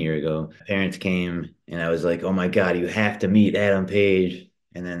 it was 1 year ago. Parents came and I was like, oh my God, you have to meet Adam Page.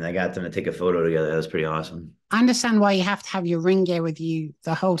 And then I got them to take a photo together. That was pretty awesome. I understand why you have to have your ring gear with you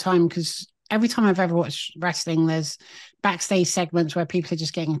the whole time because every time I've ever watched wrestling, there's backstage segments where people are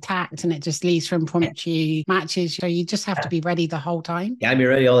just getting attacked and it just leads to impromptu matches. So you just have to be ready the whole time. Gotta be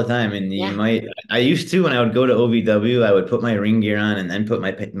ready all the time. And I used to, when I would go to OVW, I would put my ring gear on and then put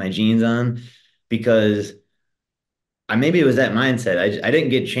my jeans on because maybe it was that mindset. I didn't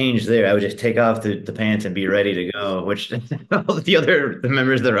get changed there. I would just take off the pants and be ready to go, which the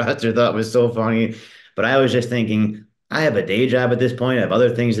members of the roster thought was so funny. But I was just thinking, I have a day job at this point. I have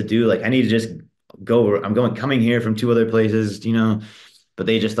other things to do. Like I need to just go. Coming here from two other places, but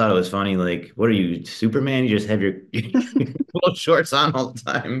they just thought it was funny. Like, what are you, Superman? You just have your little shorts on all the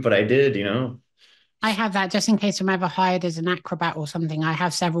time. But I did. I have that just in case I'm ever hired as an acrobat or something. I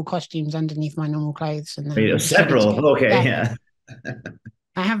have several costumes underneath my normal clothes. And then several. Okay. Yeah.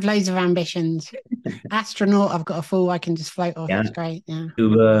 I have loads of ambitions. Astronaut, I've got a full, I can just float off. Yeah. It's great. Yeah.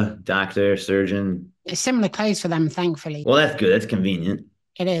 Scuba, doctor, surgeon. It's similar clothes for them, thankfully. Well, that's good. That's convenient.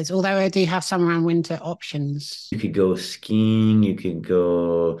 It is. Although I do have some around winter options. You could go skiing. You could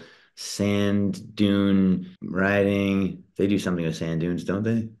go sand dune riding. They do something with sand dunes, don't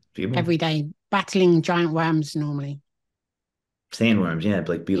they? People? Every day. Battling giant worms normally. Sandworms, yeah,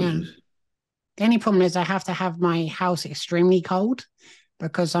 like Beetlejuice. Yeah. The only problem is I have to have my house extremely cold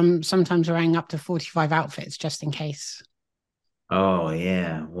because I'm sometimes wearing up to 45 outfits just in case. Oh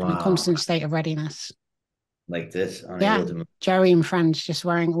yeah. in a Wow. constant state of readiness. Like this, unable Yeah, to move. Joey and friends just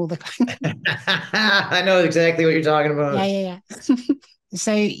wearing all the I know exactly what you're talking yeah, about. yeah, yeah.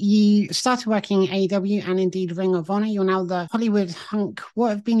 So you started working in AEW and indeed Ring of Honor. You're now the Hollywood Hunk. What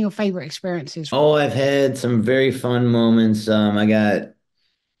have been your favorite experiences? Oh, I've had some very fun moments. I got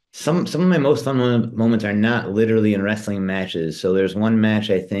some of my most fun moments are not literally in wrestling matches. So there's one match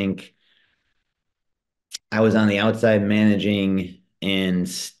I think I was on the outside managing, and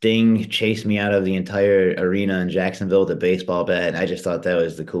Sting chased me out of the entire arena in Jacksonville with a baseball bat. And I just thought that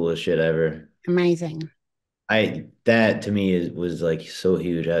was the coolest shit ever. Amazing. I that to me was like so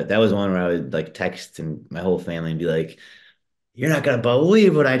huge. That was one where I would like text and my whole family and be like, "You're not gonna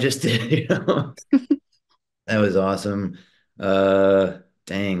believe what I just did," you know? That was awesome.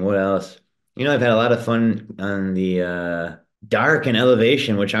 Dang, what else? I've had a lot of fun on the Dark and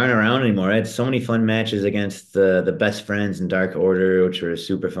Elevation, which aren't around anymore. I had so many fun matches against the best friends in Dark Order, which were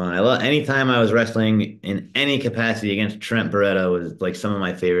super fun. I love anytime I was wrestling in any capacity against Trent Beretta was like some of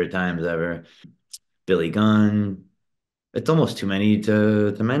my favorite times ever. Billy Gunn. It's almost too many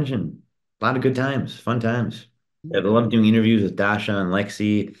to mention. A lot of good times, fun times. I love doing interviews with Dasha and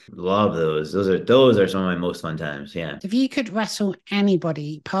Lexi. Love those. Those are some of my most fun times. Yeah. If you could wrestle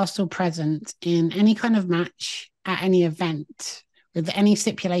anybody, past or present, in any kind of match at any event with any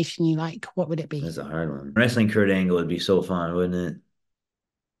stipulation you like, what would it be? That's a hard one. Wrestling Kurt Angle would be so fun, wouldn't it?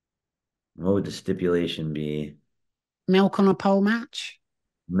 What would the stipulation be? Milk on a pole match?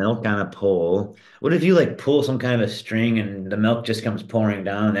 Milk on a pole. What if you like pull some kind of a string and the milk just comes pouring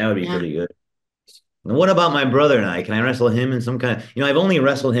down? That would be Yeah. pretty good. And what about my brother and I? Can I wrestle him in some I've only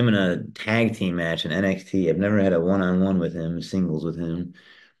wrestled him in a tag team match in NXT. I've never had a one-on-one with him, singles with him.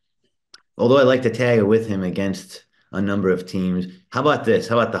 Although I like to tag with him against a number of teams. How about this?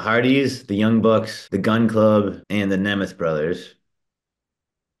 How about the Hardys, the Young Bucks, the Gun Club, and the Nemeth brothers?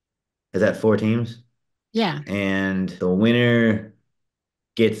 Is that four teams? Yeah. And the winner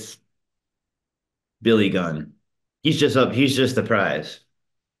gets Billy Gunn. He's just up. He's just the prize.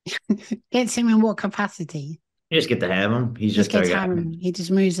 Gets him in what capacity? You just get to have him. He's Just just our gets guy. him. He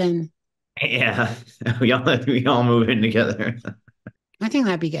just moves in. Yeah, we all move in together. I think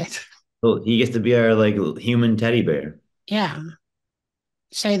that'd be good. Well, he gets to be our like human teddy bear. Yeah.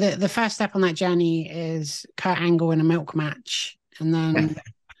 So the first step on that journey is Kurt Angle in a milk match, and then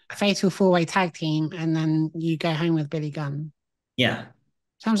fatal four-way tag team, and then you go home with Billy Gunn. Yeah.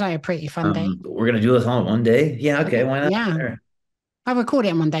 Sounds like a pretty fun day. We're gonna do this all in one day. Yeah. Okay. Okay. Why not? Yeah. Sure. I record it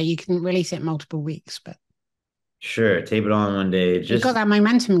in one day. You can release it in multiple weeks, but Sure. Tape it all in one day. you've got Just that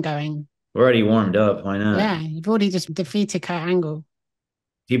momentum going. we're already warmed up. Why not? Yeah. You've already just defeated Kurt Angle.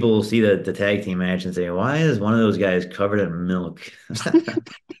 People will see the tag team match and say, "Why is one of those guys covered in milk?"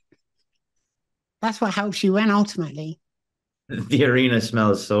 That's what helps you win ultimately. The arena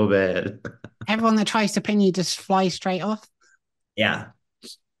smells so bad. Everyone that tries to pin you just flies straight off. Yeah.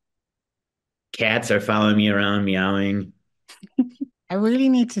 Cats are following me around, meowing. I really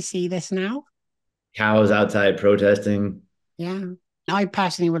need to see this now. Cows outside protesting. Yeah. I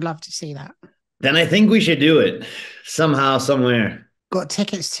personally would love to see that. Then I think we should do it somehow, somewhere. Got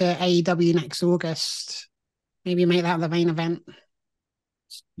tickets to AEW next August. Maybe make that the main event.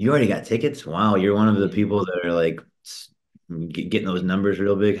 You already got tickets? Wow, you're one of the people that are like getting those numbers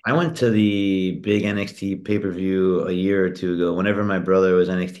real big. I went to the big NXT pay-per-view a year or two ago, whenever my brother was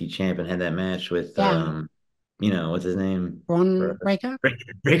NXT champ and had that match with Yeah. what's his name? Braun Breaker.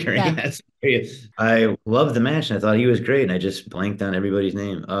 Breaker, Yeah. yes. I loved the match and I thought he was great, and I just blanked on everybody's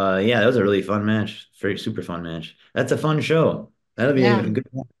name. Yeah, that was a really fun match. Very super fun match. That's a fun show. That'll be Yeah. a good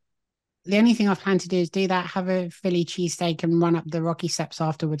one. The only thing I plan to do is do that, have a Philly cheesesteak and run up the Rocky Steps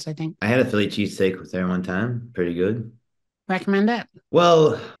afterwards, I think. I had a Philly cheesesteak with there one time. Pretty good. Recommend it.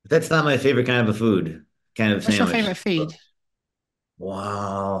 Well, that's not my favorite kind of a food, kind of What's your sandwich. favorite food?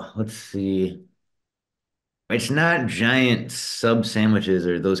 Wow, let's see. It's not giant sub sandwiches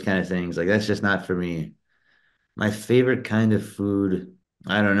or those kind of things. Like that's just not for me. My favorite kind of food,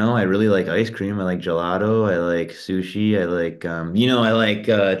 I don't know. I really like ice cream. I like gelato. I like sushi. I like I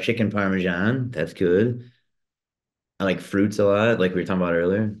like chicken parmesan. That's good. I like fruits a lot, like we were talking about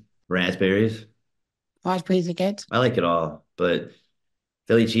earlier. Raspberries. Raspberries are good. I like it all, but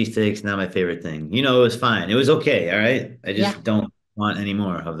Philly cheesesteaks, not my favorite thing. It was fine. It was okay, all right? I Yeah. just don't want any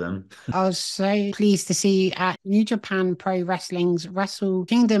more of them. I was so pleased to see you at New Japan Pro Wrestling's Wrestle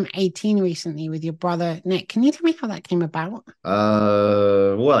Kingdom 18 recently with your brother Nick. Can you tell me how that came about?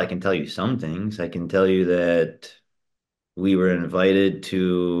 Well, I can tell you some things. I can tell you that we were invited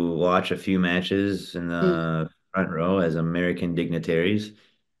to watch a few matches in Mm, the front row as American dignitaries,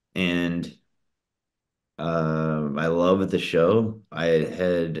 and I love the show. I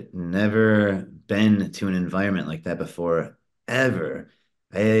had never been to an environment like that before, ever.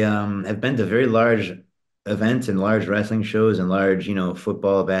 I have been to very large events and large wrestling shows and large,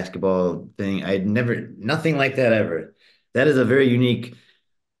 football, basketball thing. I'd never, nothing like that ever. That is a very unique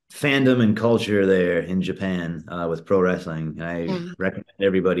fandom and culture there in Japan with pro wrestling. And I Yeah. recommend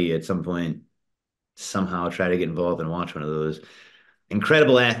everybody at some point somehow try to get involved and watch one of those.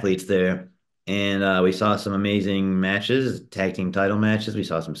 Incredible athletes there. And we saw some amazing matches, tag team title matches. We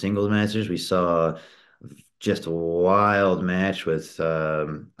saw some singles matches. We saw just a wild match with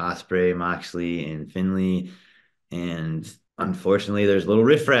Osprey, Moxley, and Finley. And unfortunately, there's a little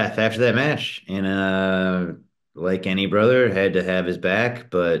riffraff after that match. And like any brother, had to have his back,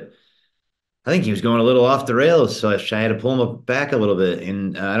 but I think he was going a little off the rails, so I had to pull him up back a little bit.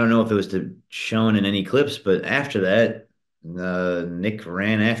 And I don't know if it was shown in any clips, but after that, Nick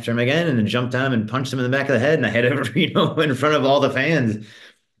ran after him again and then jumped on him and punched him in the back of the head. And I had him, in front of all the fans.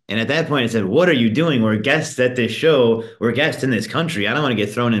 And at that point, I said, "What are you doing? We're guests at this show. We're guests in this country. I don't want to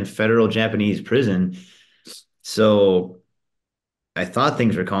get thrown in federal Japanese prison." So I thought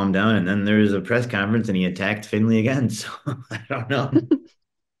things were calmed down, and then there was a press conference, and he attacked Finley again. So I don't know.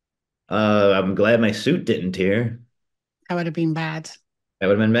 I'm glad my suit didn't tear. That would have been bad. That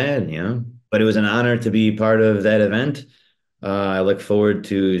would have been bad. But it was an honor to be part of that event. I look forward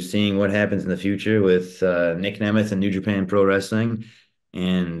to seeing what happens in the future with Nic Nemeth and New Japan Pro Wrestling.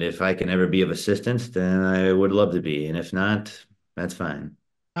 And if I can ever be of assistance, then I would love to be. And if not, that's fine.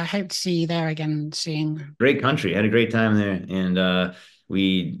 I hope to see you there again soon. Great country. Had a great time there. And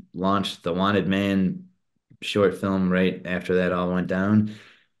we launched the Wanted Man short film right after that all went down.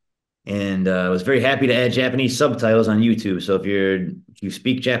 And I was very happy to add Japanese subtitles on YouTube. So if you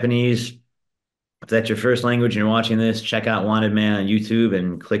speak Japanese, if that's your first language and you're watching this, check out Wanted Man on YouTube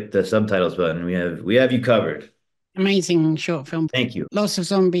and click the subtitles button. We have you covered. Amazing short film. Thank you. Lots of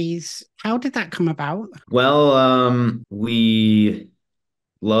zombies. How did that come about? Well, we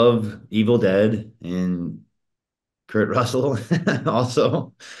love Evil Dead and Kurt Russell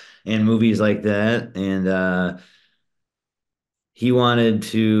also, and movies like that. And he wanted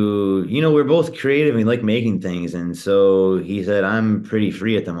to, we're both creative and we like making things. And so he said, I'm pretty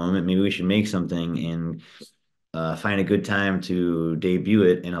free at the moment. Maybe we should make something and find a good time to debut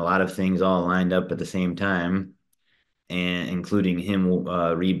it. And a lot of things all lined up at the same time, and including him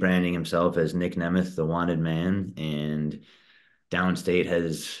rebranding himself as Nic Nemeth, the Wanted Man. And Downstate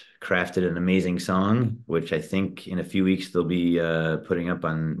has crafted an amazing song, which I think in a few weeks they'll be putting up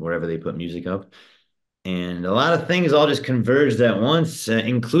on wherever they put music up. And a lot of things all just converged at once,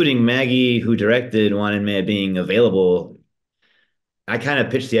 including Maggie, who directed Wanted Man, being available. I kind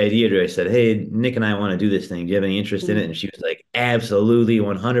of pitched the idea to her. I said, "Hey, Nick and I want to do this thing. Do you have any interest in it?" And she was like, "Absolutely,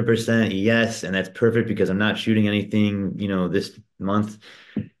 100% yes." And that's perfect because I'm not shooting anything, this month.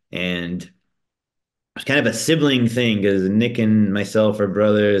 And it's kind of a sibling thing because Nick and myself are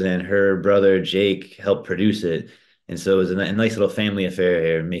brothers, and her brother Jake helped produce it. And so it was a nice little family affair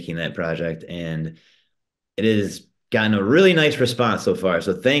here making that project. And it has gotten a really nice response so far.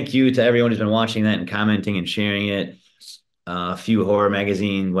 So thank you to everyone who's been watching that and commenting and sharing it. A few horror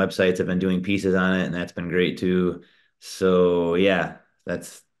magazine websites have been doing pieces on it, and that's been great too. So yeah,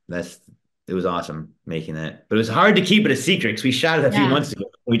 that's it was awesome making that. But it was hard to keep it a secret because we shot it a few Yeah, months ago.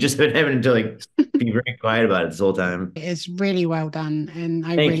 We just been having to be very quiet about it this whole time. it's really well done, and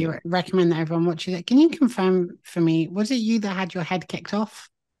I Thank really you. recommend that everyone watches it. Can you confirm for me, was it you that had your head kicked off?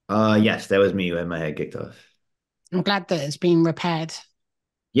 Yes, that was me who had my head kicked off. I'm glad that it's been repaired.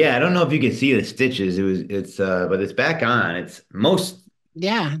 Yeah, I don't know if you can see the stitches. But it's back on.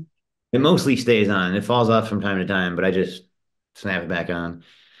 Yeah, It mostly stays on. It falls off from time to time, but I just snap it back on.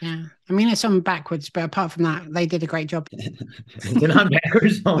 yeah. I mean, it's on backwards, but apart from that, they did a great job. Is it on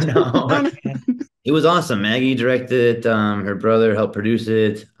backwards? Oh no. It was awesome. Maggie directed it. Her brother helped produce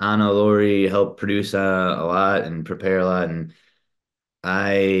it. Anna Lori helped produce a lot and prepare a lot. And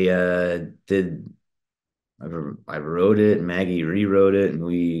I did. I wrote it. Maggie rewrote it, and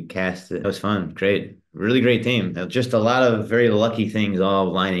we cast it. It was fun. Great, really great team. Just a lot of very lucky things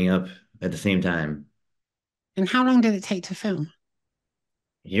all lining up at the same time. And how long did it take to film?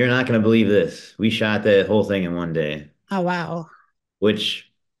 You're not going to believe this. We shot that whole thing in one day, Oh, wow.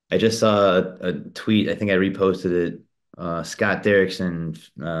 which I just saw a tweet. I think I reposted it. Scott Derrickson,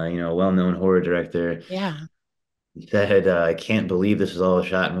 a well-known horror director, Yeah. said, "I can't believe this was all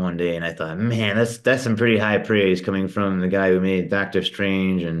shot in one day." And I thought, man, that's some pretty high praise coming from the guy who made Doctor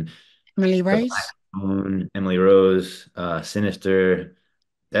Strange and Emily The Black Rose? Moon, Emily Rose, Sinister.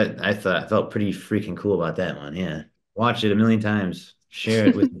 That I felt pretty freaking cool about that one. Yeah, watch it a million times. Share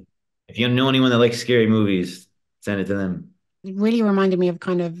it with If you know anyone that likes scary movies, send it to them. It really reminded me of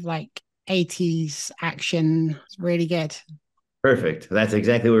kind of like 80s action. It's really good. Perfect. That's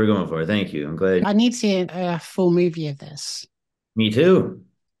exactly what we're going for. Thank you. I'm glad. I need to see a full movie of this Me too.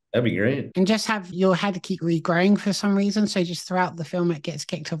 That'd be great. and just have your head keep regrowing for some reason. So just throughout the film, it gets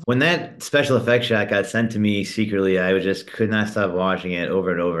kicked off. When that special effects shot got sent to me secretly, I was just could not stop watching it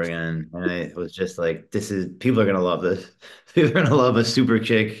over and over again. And I was just like, this is people are gonna love this. People are gonna love a super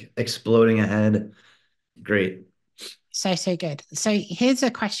kick exploding ahead. Great. So, so good. So here's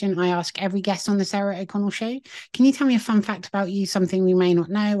a question I ask every guest on the Sarah O'Connell show. Can you tell me a fun fact about you, something we may not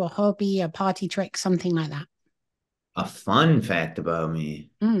know, a hobby, a party trick, something like that? A fun fact about me.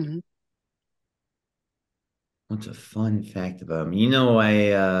 Mm, What's a fun fact about me?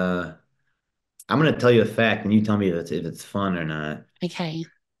 I'm gonna tell you a fact and you tell me if it's fun or not. okay.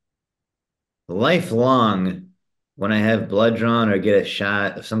 Lifelong, when I have blood drawn or get a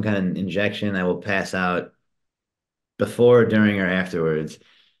shot of some kind of injection, I will pass out before, during, or afterwards.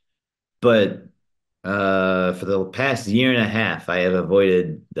 But for the past year and a half, I have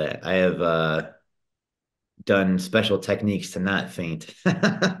avoided that. I have done special techniques to not faint.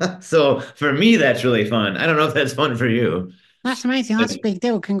 So for me, that's really fun. I don't know if that's fun for you. That's amazing. But That's a big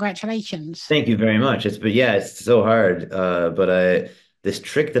deal. Congratulations. thank you very much. But yeah, it's so hard. But this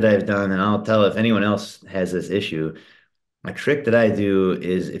trick that I've done, and I'll tell if anyone else has this issue. A trick that I do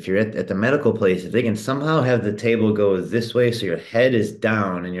is if you're at the medical place, if they can somehow have the table go this way so your head is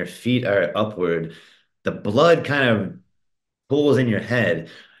down and your feet are upward, the blood kind of pulls in your head.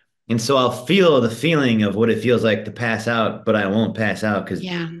 And so I'll feel the feeling of what it feels like to pass out, but I won't pass out because it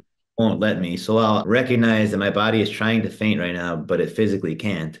Yeah. won't let me. So I'll recognize that my body is trying to faint right now, but it physically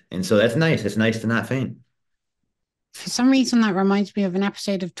can't. And so that's nice. It's nice to not faint. For some reason, that reminds me of an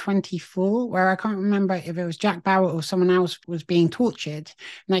episode of 24 where I can't remember if it was Jack Bauer or someone else was being tortured,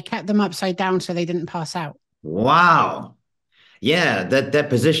 and they kept them upside down so they didn't pass out. Wow. Yeah, that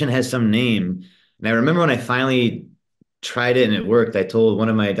position has some name. And I remember when I finally tried it and it worked, I told one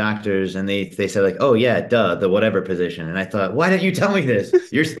of my doctors and they said like, "Oh yeah, duh, the whatever position." And I thought, "Why didn't you tell me this?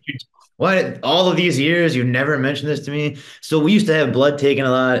 What all of these years you've never mentioned this to me?" So we used to have blood taken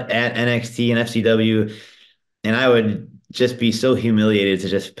a lot at NXT and FCW, and I would just be so humiliated to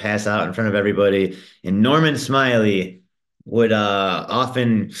just pass out in front of everybody. And Norman Smiley would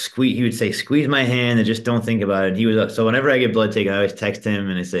often squeeze, he would say, "Squeeze my hand and just don't think about it." He was so whenever I get blood taken, I always text him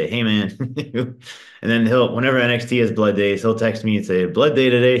and I say, "Hey man." And then whenever NXT has blood days, he'll text me and say, "Blood day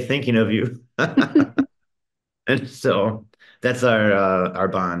today, thinking of you." And so that's our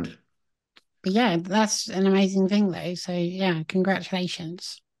bond. But yeah, that's an amazing thing though. So yeah,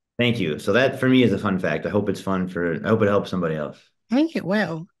 congratulations. Thank you. So that for me is a fun fact. I hope it helps somebody else. I think it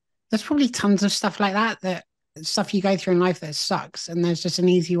will. There's probably tons of stuff like that, that stuff you go through in life that sucks, and there's just an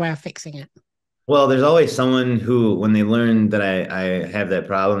easy way of fixing it. Well, there's always someone who, when they learn that I have that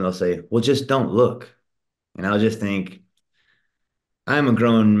problem, they'll say, "Well, just don't look." And I'll just think, I'm a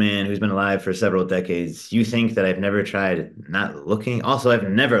grown man who's been alive for several decades. You think that I've never tried not looking? Also, I've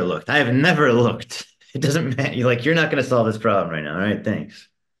never looked. I have never looked. It doesn't matter. You're not going to solve this problem right now. All right, thanks.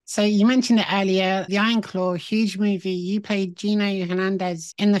 So you mentioned it earlier, The Iron Claw, huge movie. You played Gino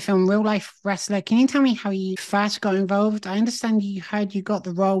Hernandez in the film Real Life Wrestler. Can you tell me how you first got involved? I understand you heard you got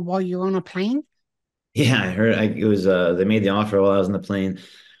the role while you were on a plane. Yeah, I heard it was they made the offer while I was on the plane.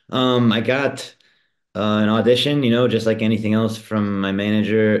 I got an audition, just like anything else from my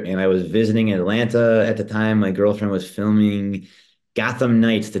manager, and I was visiting Atlanta at the time. My girlfriend was filming Gotham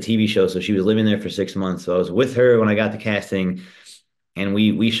Knights, the TV show, so she was living there for 6 months. So I was with her when I got the casting, and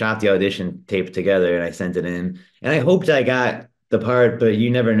we shot the audition tape together, and I sent it in, and I hoped I got the part, but you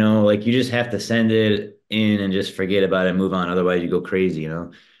never know. Like you just have to send it in and just forget about it, and move on. Otherwise, you go crazy.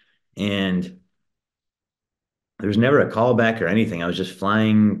 And there was never a callback or anything. I think I was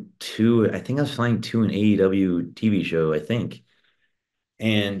flying to an AEW TV show, I think.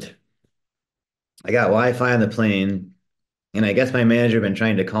 And I got Wi-Fi on the plane, and I guess my manager had been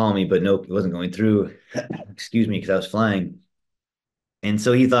trying to call me, but nope, it wasn't going through. Excuse me, because I was flying. And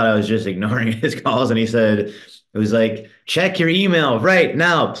so he thought I was just ignoring his calls, and he said, it was like, "Check your email right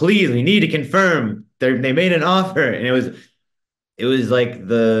now, please. We need to confirm. They made an offer." And it was like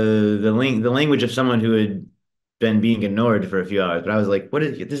the language of someone who had been being ignored for a few hours. But I was like,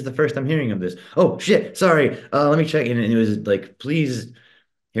 this is the first I'm hearing of this. Oh shit, sorry. Let me check. And it was like, "Please,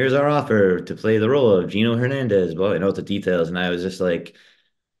 here's our offer to play the role of Gino Hernandez." Well, I know the details. And I was just like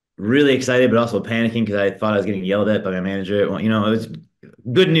really excited, but also panicking because I thought I was getting yelled at by my manager. Well, it was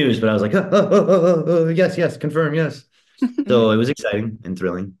good news, but I was like, "Oh, yes, yes, confirm, yes." So it was exciting and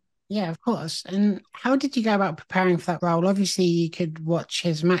thrilling. Yeah, of course. And how did you go about preparing for that role? Obviously, you could watch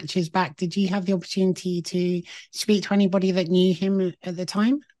his matches back. Did you have the opportunity to speak to anybody that knew him at the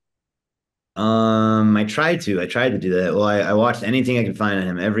time? I tried to do that. Well, I watched anything I could find on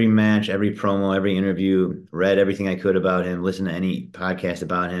him, every match, every promo, every interview, read everything I could about him, listened to any podcast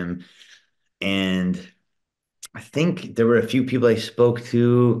about him. And I think there were a few people I spoke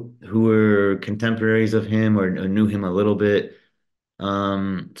to who were contemporaries of him or knew him a little bit.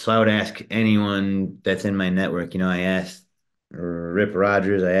 So I would ask anyone that's in my network. I asked Rip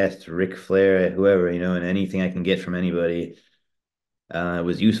Rogers, I asked Ric Flair, whoever, and anything I can get from anybody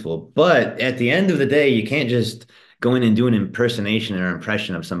was useful. But at the end of the day, you can't just go in and do an impersonation or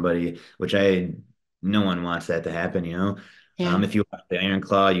impression of somebody, no one wants that to happen. Yeah, If you watch the Iron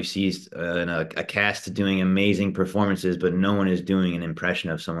Claw, you see a cast doing amazing performances, but no one is doing an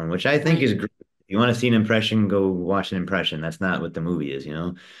impression of someone, which I think right. is great. If you want to see an impression, go watch an impression. That's not what the movie is.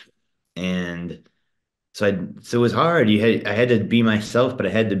 And so it was hard. I had to be myself, but I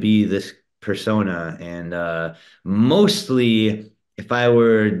had to be this persona. And mostly if I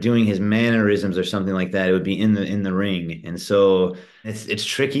were doing his mannerisms or something like that, it would be in the ring. And so it's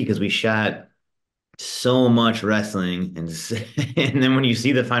tricky because we shot so much wrestling and then when you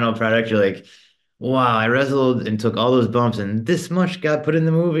see the final product, you're like, wow, I wrestled and took all those bumps and this much got put in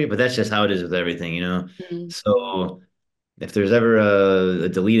the movie. But that's just how it is with everything. Mm. So if there's ever a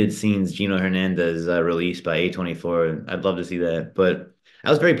deleted scenes Gino Hernandez released by A24, I'd love to see that. But I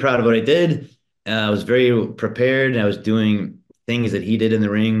was very proud of what I did. I was very prepared. I was doing things that he did in the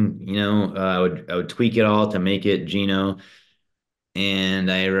ring. I would tweak it all to make it Gino. And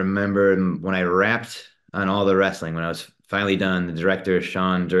I remember when I wrapped on all the wrestling, when I was finally done, the director,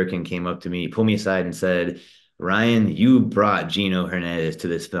 Sean Durkin, came up to me, pulled me aside, and said, Ryan, you brought Gino Hernandez to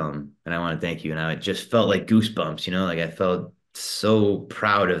this film, and I want to thank you. And I just felt like goosebumps, like I felt so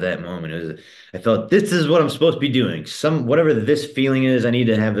proud of that moment. I felt this is what I'm supposed to be doing. Whatever this feeling is, I need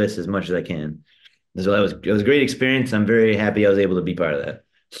to have this as much as I can. So it was a great experience. I'm very happy I was able to be part of that.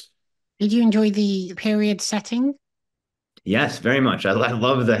 Did you enjoy the period setting? Yes, very much. I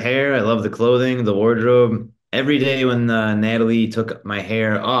love the hair. I love the clothing, the wardrobe. Every day when Natalie took my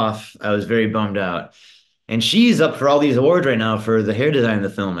hair off, I was very bummed out. And she's up for all these awards right now for the hair design of the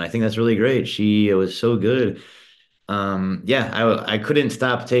film. And I think that's really great. She was so good. Yeah, I couldn't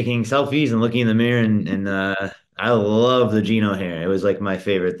stop taking selfies and looking in the mirror and I love the Gino hair. It was like my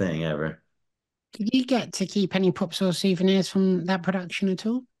favorite thing ever. Did you get to keep any props or souvenirs from that production at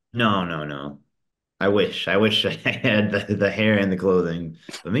all? No, no, no. I wish I had the hair and the clothing,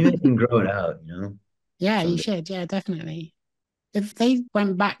 but maybe I can grow it out, Yeah, you someday. should. Yeah, definitely. If they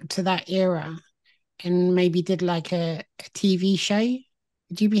went back to that era and maybe did like a TV show,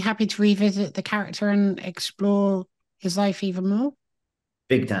 would you be happy to revisit the character and explore his life even more?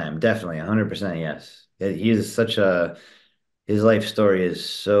 Big time, definitely, 100% yes. He is his life story is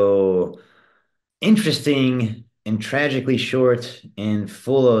so interesting and tragically short and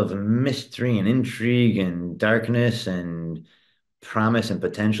full of mystery and intrigue and darkness and promise and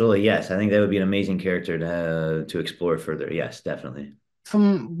potential. Yes, I think that would be an amazing character to explore further. Yes, definitely.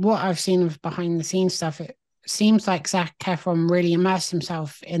 From what I've seen of behind the scenes stuff, it seems like Zac Efron really immersed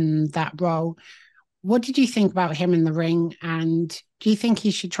himself in that role. What did you think about him in the ring? And do you think he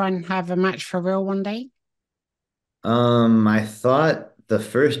should try and have a match for real one day? I thought the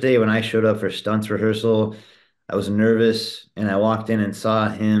first day when I showed up for stunts rehearsal, I was nervous and I walked in and saw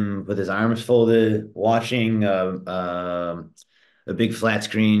him with his arms folded, watching a big flat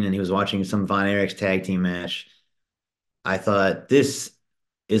screen, and he was watching some Von Erich's tag team match. I thought, this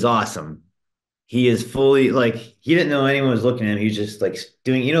is awesome. He is fully like he didn't know anyone was looking at him. He was just like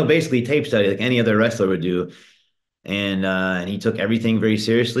doing, basically tape study like any other wrestler would do. And he took everything very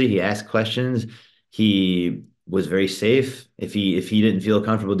seriously. He asked questions. He was very safe. If he didn't feel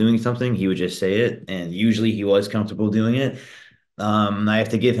comfortable doing something, he would just say it. And usually he was comfortable doing it. I have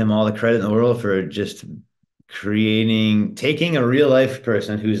to give him all the credit in the world for just taking a real life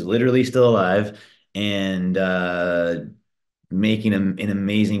person who's literally still alive and making an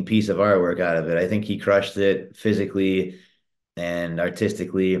amazing piece of artwork out of it. I think he crushed it physically and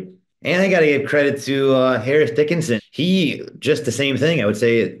artistically. And I got to give credit to Harris Dickinson. He just the same thing. I would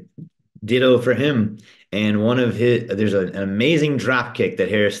say ditto for him. And there's an amazing drop kick that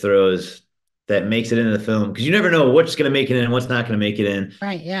Harris throws that makes it into the film because you never know what's going to make it in and what's not going to make it in.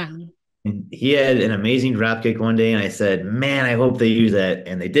 Right, yeah. And he had an amazing drop kick one day, and I said, "Man, I hope they use that."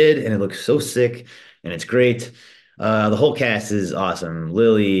 And they did, and it looks so sick, and it's great. The whole cast is awesome.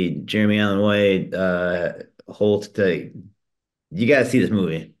 Lily, Jeremy Allen White, Holt. You got to see this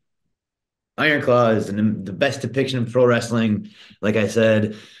movie. Iron Claw is the best depiction of pro wrestling. Like I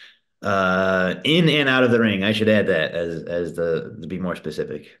said, In and out of the ring. I should add that as the to be more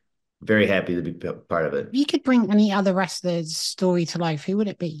specific. Very happy to be part of it. If you could bring any other wrestler's story to life, who would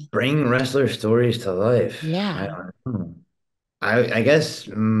it be? Bring wrestler stories to life. I Yeah, don't know. I guess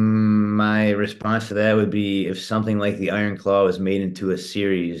my response to that would be if something like the Iron Claw was made into a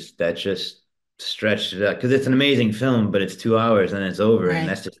series that just stretched it out because it's an amazing film, but it's 2 hours and then it's over, and right.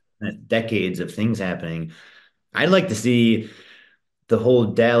 that's just decades of things happening. I'd like to see the whole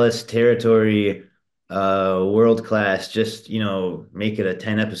Dallas territory world class just make it a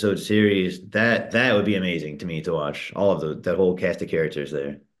 10 episode series. That would be amazing to me to watch all of that whole cast of characters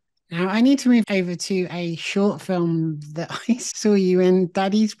there. Now I need to move over to a short film that I saw you in,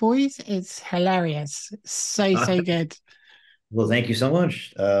 Daddy's Boys. It's hilarious. So, so good. Well, thank you so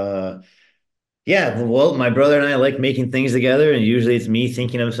much. Yeah, well, my brother and I like making things together, and usually it's me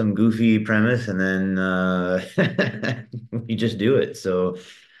thinking of some goofy premise, and then we just do it. So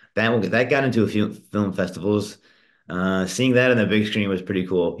that got into a few film festivals. Seeing that on the big screen was pretty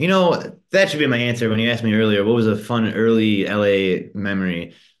cool. That should be my answer when you asked me earlier, what was a fun early LA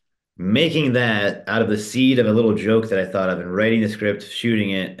memory? Making that out of the seed of a little joke that I thought of and writing the script,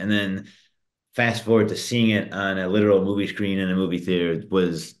 shooting it, and then fast forward to seeing it on a literal movie screen in a movie theater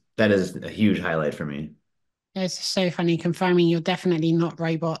that is a huge highlight for me. It's so funny, confirming you're definitely not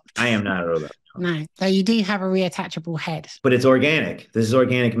robot. I am not a robot, No, though you do have a reattachable head. but it's organic. This is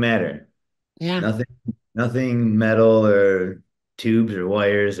organic matter. Yeah. Nothing, nothing metal or tubes or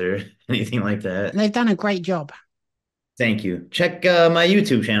wires or anything like that. They've done a great job. Thank you. Check my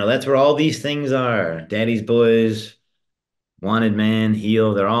YouTube channel. That's where all these things are. Daddy's Boys, Wanted Man,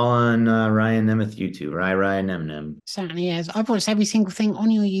 Heel. They're all on Ryan Nemeth YouTube. Ryan Nem. Certainly is. I've watched every single thing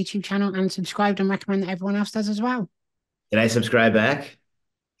on your YouTube channel and subscribed and recommend that everyone else does as well. Did I subscribe back?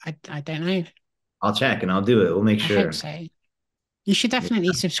 I don't know. I'll check and I'll do it. We'll make I sure. hope so. You should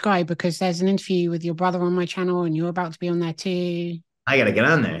definitely subscribe because there's an interview with your brother on my channel and you're about to be on there too. I gotta get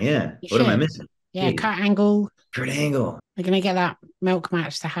on there. Yeah. You What am I should. missing? Yeah, Hey, Kurt Angle. Kurt Angle. We're gonna get that milk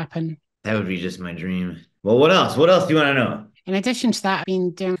match to happen. That would be just my dream. Well, what else? What else do you want to know? In addition to that, I've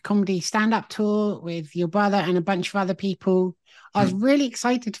been doing a comedy stand-up tour with your brother and a bunch of other people. I was really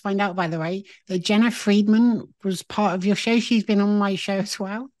excited to find out, by the way, that Jenna Friedman was part of your show. She's been on my show as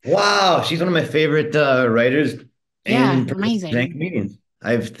well. Wow, she's one of my favorite writers Yeah, and amazing. comedians.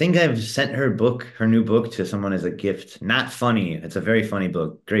 I think I've sent her new book to someone as a gift. Not funny. It's a very funny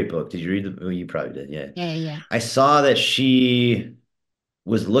book. Great book. Did you read the? Oh, you probably did. Yeah. Yeah, yeah. I saw that she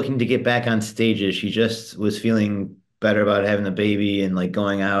was looking to get back on stages. She just was feeling better about having a baby and like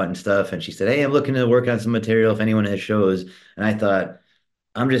going out and stuff. And she said, "Hey, I'm looking to work on some material if anyone has shows." And I thought,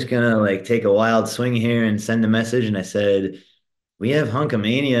 I'm just gonna like take a wild swing here and send a message. And I said, we have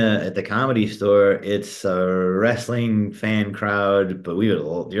Hunkamania at the Comedy Store. It's a wrestling fan crowd, but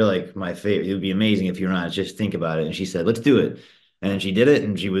you're like my favorite. It would be amazing if you're on it. Just think about it. And she said, let's do it. And she did it,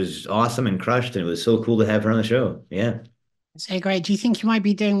 and she was awesome and crushed. And it was so cool to have her on the show. Yeah. So great. Do you think you might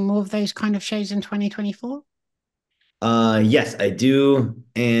be doing more of those kind of shows in 2024? Yes, I do.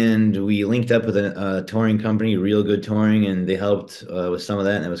 And we linked up with a touring company, Real Good Touring, and they helped with some of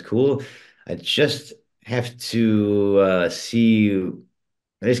that, and it was cool. I just have to see.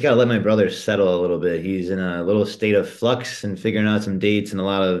 I just gotta let my brother settle a little bit. He's in a little state of flux and figuring out some dates and a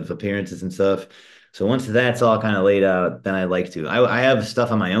lot of appearances and stuff. So once that's all kind of laid out, then I'd like to. I have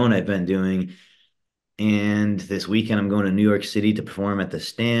stuff on my own I've been doing. And this weekend I'm going to New York City to perform at the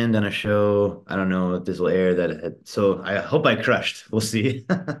Stand on a show. I don't know if this will air that. So I hope I crushed. We'll see.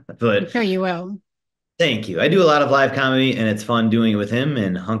 I'm But sure you will. thank you. I do a lot of live comedy and it's fun doing it with him,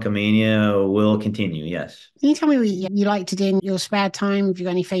 and Hunkamania will continue. Yes. Can you tell me what you like to do in your spare time? Have you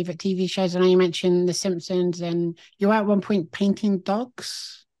got any favorite TV shows? I know you mentioned The Simpsons and you were at one point painting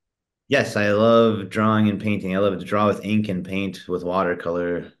dogs. Yes, I love drawing and painting. I love to draw with ink and paint with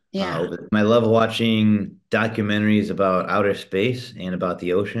watercolor. Yeah. I love watching documentaries about outer space and about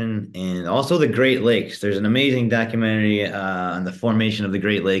the ocean and also the Great Lakes. There's an amazing documentary on the formation of the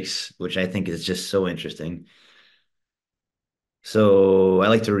Great Lakes, which I think is just so interesting. So I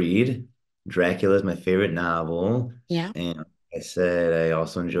like to read. Dracula is my favorite novel. Yeah. And like I said, I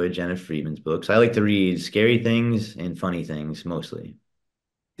also enjoy Jenna Friedman's books. I like to read scary things and funny things mostly.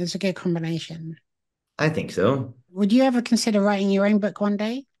 It's a good combination. I think so. Would you ever consider writing your own book one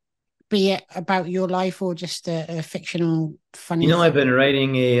day? Be it about your life or just a fictional funny I've been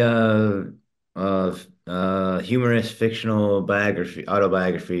writing humorous fictional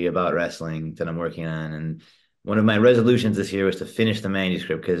autobiography about wrestling that I'm working on. And one of my resolutions this year was to finish the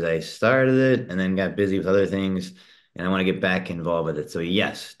manuscript because I started it and then got busy with other things, and I want to get back involved with it. So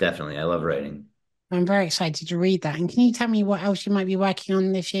yes, definitely. I love writing. I'm very excited to read that. And can you tell me what else you might be working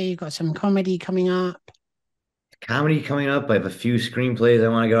on this year? You've got some comedy coming up. Comedy coming up. I have a few screenplays I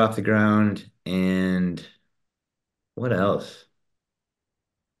want to get off the ground. And what else?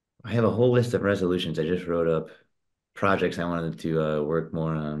 I have a whole list of resolutions I just wrote up, projects I wanted to work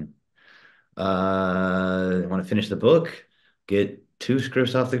more on. I want to finish the book, get two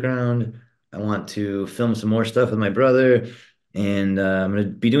scripts off the ground. I want to film some more stuff with my brother, and I'm gonna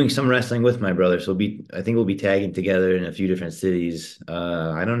be doing some wrestling with my brother. So I think we'll be tagging together in a few different cities.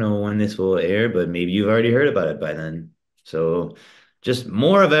 I don't know when this will air, but maybe you've already heard about it by then. So just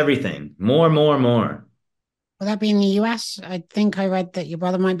more of everything, more, more, more. Will that be in the US? I think I read that your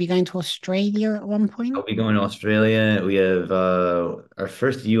brother might be going to Australia at one point. I'll be going to Australia. We have our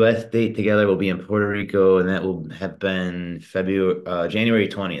first US date together will be in Puerto Rico, and that will have been January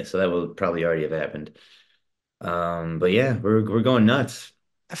 20th. So that will probably already have happened. But yeah, we're going nuts.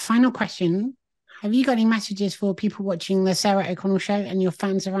 A final question. Have you got any messages for people watching the Sarah O'Connell show and your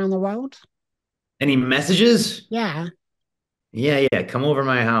fans around the world? Any messages? Yeah. Yeah, yeah. Come over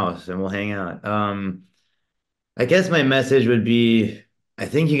my house and we'll hang out. I guess my message would be, I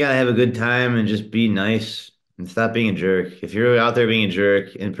think you gotta have a good time and just be nice and stop being a jerk. If you're out there being a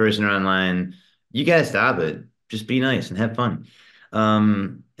jerk in person or online, you gotta stop it. Just be nice and have fun.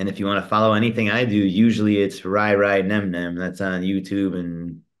 And if you want to follow anything I do, usually it's Rai Nem Nem. That's on YouTube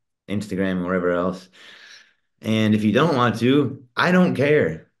and Instagram and wherever else. And if you don't want to, I don't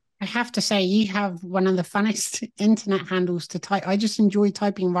care. I have to say, you have one of the funnest internet handles to type. I just enjoy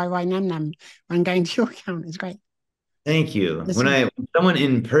typing Rai Nem Nem when going to your account. It's great. Thank you. Listen, When someone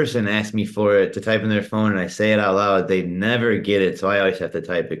in person asks me for it to type in their phone and I say it out loud, they never get it. So I always have to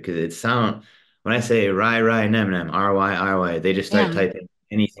type it because when I say Rai Nem Nem, RYRY, they just start yeah. typing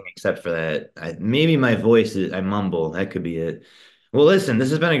anything except for that. Maybe my voice I mumble. That could be it. Well, listen,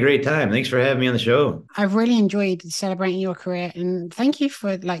 this has been a great time. Thanks for having me on the show. I've really enjoyed celebrating your career and thank you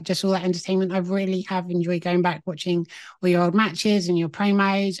for like just all that entertainment. I really have enjoyed going back watching all your old matches and your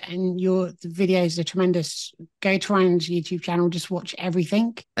promos and the videos are tremendous. Go to Ryan's YouTube channel, just watch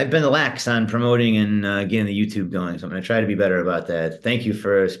everything. I've been lax on promoting and getting the YouTube going, so I'm going to try to be better about that. Thank you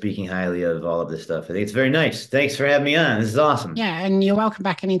for speaking highly of all of this stuff. I think it's very nice. Thanks for having me on. This is awesome. Yeah, and you're welcome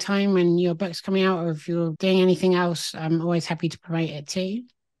back anytime when your book's coming out or if you're doing anything else. I'm always happy to promote it too.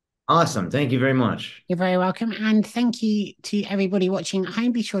 Awesome. Thank you very much. You're very welcome. And thank you to everybody watching at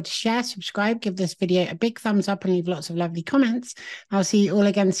home. Be sure to share, subscribe, give this video a big thumbs up, and leave lots of lovely comments. I'll see you all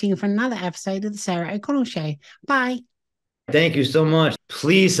again soon for another episode of The Sarah O'Connell Show. Bye. Thank you so much.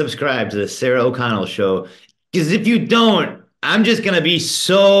 Please subscribe to the Sarah O'Connell Show because if you don't, I'm just going to be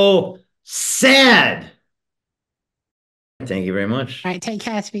so sad. Thank you very much. All right, take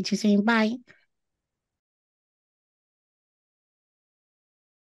care. Speak to you soon. Bye.